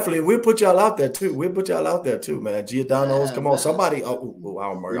 Definitely, we'll put y'all out there too. We'll put y'all out there too, man. Giordano's, come on, somebody. I'm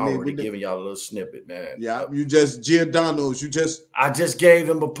already giving y'all a little snippet, man. Yeah, you just Giordano's. I just gave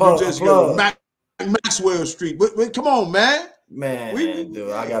him a plug. Maxwell Street. But come on, man. Man,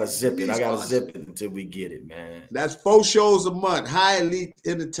 dude, I gotta zip it. I gotta zip it until we get it, man. That's 4 shows a month. High Elite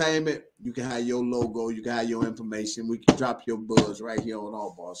Entertainment. You can have your logo. You can have your information. We can drop your buzz right here on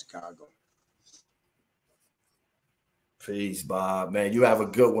All Ball Chicago. Peace, Bob. Man, you have a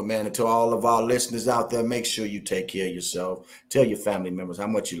good one, man. And to all of our listeners out there, make sure you take care of yourself. Tell your family members how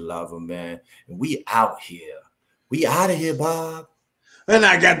much you love them, man. And we out here. We out of here, Bob. And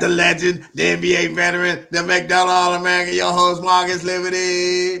I got the legend, the NBA veteran, the McDonald All-American, your host, Marcus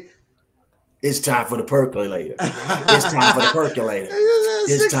Liberty. It's time for the percolator. It's time for the percolator.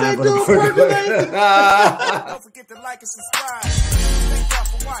 It's time for the percolator. Don't forget to like and subscribe. Thank y'all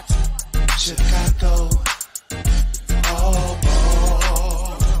for watching. Chicago. Oh,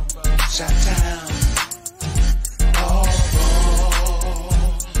 Chi-Town. Oh,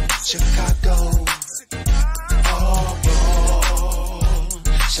 Chicago. Oh,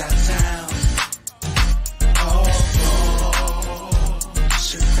 Chi-Town. Oh,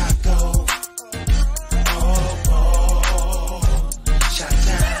 Chicago. Oh,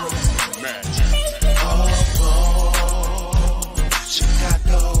 Chi-Town. Oh,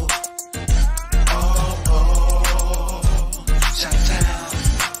 Chicago.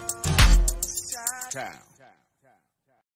 Chi-Town.